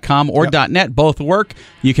 redbrickrealty.com or .net, both work.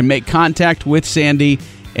 You can make contact with Sandy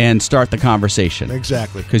and start the conversation.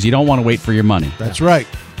 Exactly. Because you don't want to wait for your money. That's right.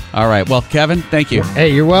 All right. Well, Kevin, thank you.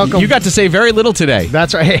 Hey, you're welcome. You got to say very little today.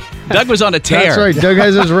 That's right. Hey, Doug was on a tear. That's right. Doug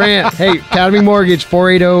has his rant. Hey, Academy Mortgage,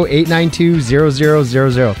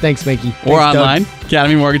 480-892-0000. Thanks, Mickey. Or Thanks, online,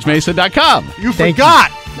 academymortgagemesa.com. You Thank forgot.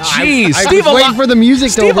 Jeez, I Steve was waiting for the music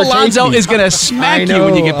to Steve overtake Alonso me. is going to smack I know, you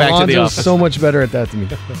when you get back to the Alonso's office. so much better at that to me.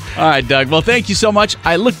 All right, Doug. Well, thank you so much.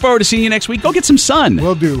 I look forward to seeing you next week. Go get some sun.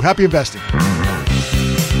 Will do. Happy investing.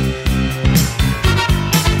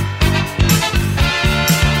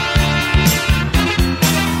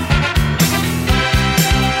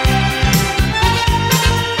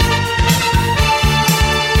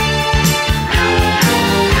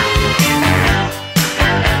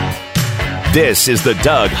 This is the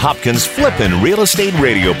Doug Hopkins Flippin' Real Estate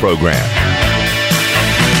Radio Program.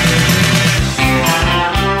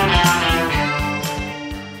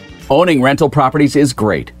 Owning rental properties is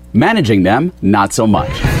great. Managing them, not so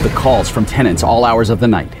much. The calls from tenants all hours of the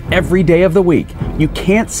night, every day of the week. You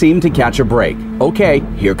can't seem to catch a break. Okay,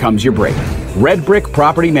 here comes your break. Red Brick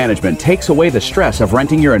Property Management takes away the stress of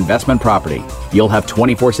renting your investment property. You'll have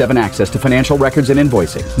 24/7 access to financial records and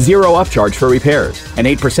invoicing, zero upcharge for repairs, an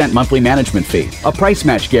 8% monthly management fee, a price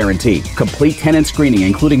match guarantee, complete tenant screening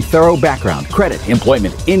including thorough background, credit,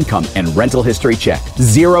 employment, income, and rental history check,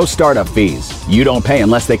 zero startup fees. You don't pay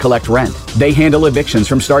unless they collect rent. They handle evictions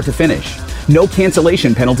from start to finish. No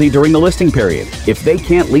cancellation penalty during the listing period. If they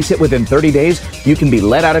can't lease it within 30 days, you can be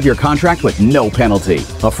let out of your contract with no penalty.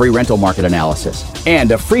 A free rental market analysis.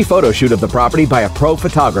 And a free photo shoot of the property by a pro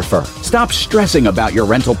photographer. Stop stressing about your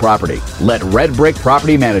rental property. Let Red Brick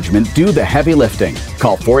Property Management do the heavy lifting.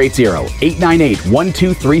 Call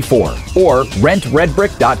 480-898-1234 or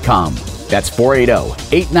rentredbrick.com. That's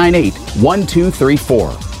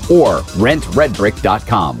 480-898-1234. or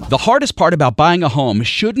rentredbrick.com. The hardest part about buying a home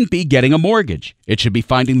shouldn't be getting a mortgage. It should be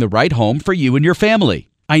finding the right home for you and your family.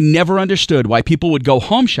 I never understood why people would go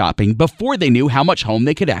home shopping before they knew how much home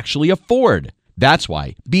they could actually afford. That's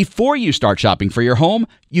why, before you start shopping for your home,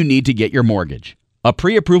 you need to get your mortgage. A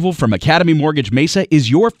pre-approval from Academy Mortgage Mesa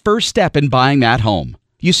is your first step in buying that home.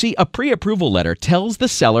 You see, a pre-approval letter tells the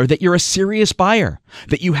seller that you're a serious buyer,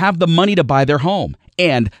 that you have the money to buy their home,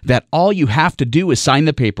 and that all you have to do is sign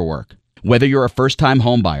the paperwork. Whether you're a first-time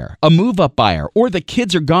home buyer, a move-up buyer, or the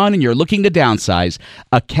kids are gone and you're looking to downsize,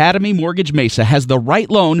 Academy Mortgage Mesa has the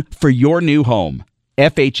right loan for your new home.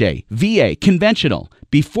 FHA, VA, conventional.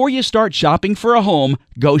 Before you start shopping for a home,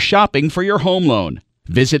 go shopping for your home loan.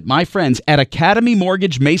 Visit my friends at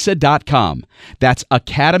academymortgagemesa.com. That's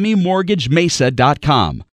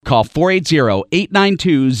academymortgagemesa.com. Call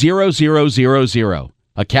 480-892-0000.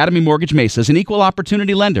 Academy Mortgage Mesa is an equal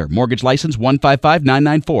opportunity lender. Mortgage license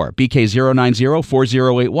 155994,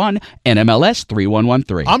 BK0904081, NMLS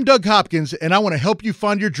 3113. I'm Doug Hopkins, and I want to help you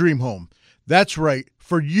find your dream home. That's right.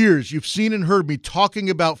 For years, you've seen and heard me talking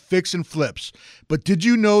about fix and flips. But did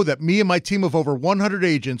you know that me and my team of over 100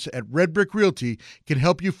 agents at Red Brick Realty can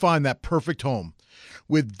help you find that perfect home?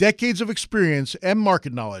 With decades of experience and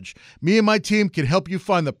market knowledge, me and my team can help you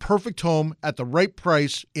find the perfect home at the right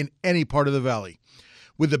price in any part of the valley.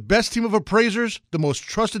 With the best team of appraisers, the most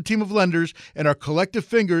trusted team of lenders, and our collective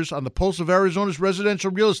fingers on the pulse of Arizona's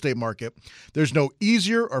residential real estate market, there's no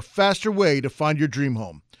easier or faster way to find your dream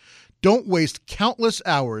home. Don't waste countless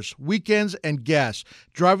hours, weekends, and gas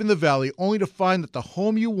driving the valley only to find that the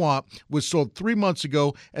home you want was sold 3 months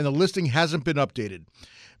ago and the listing hasn't been updated.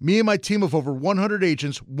 Me and my team of over 100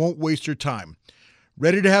 agents won't waste your time.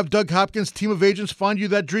 Ready to have Doug Hopkins' team of agents find you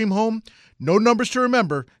that dream home? No numbers to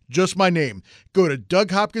remember, just my name. Go to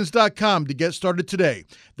DougHopkins.com to get started today.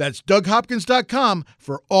 That's DougHopkins.com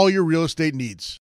for all your real estate needs.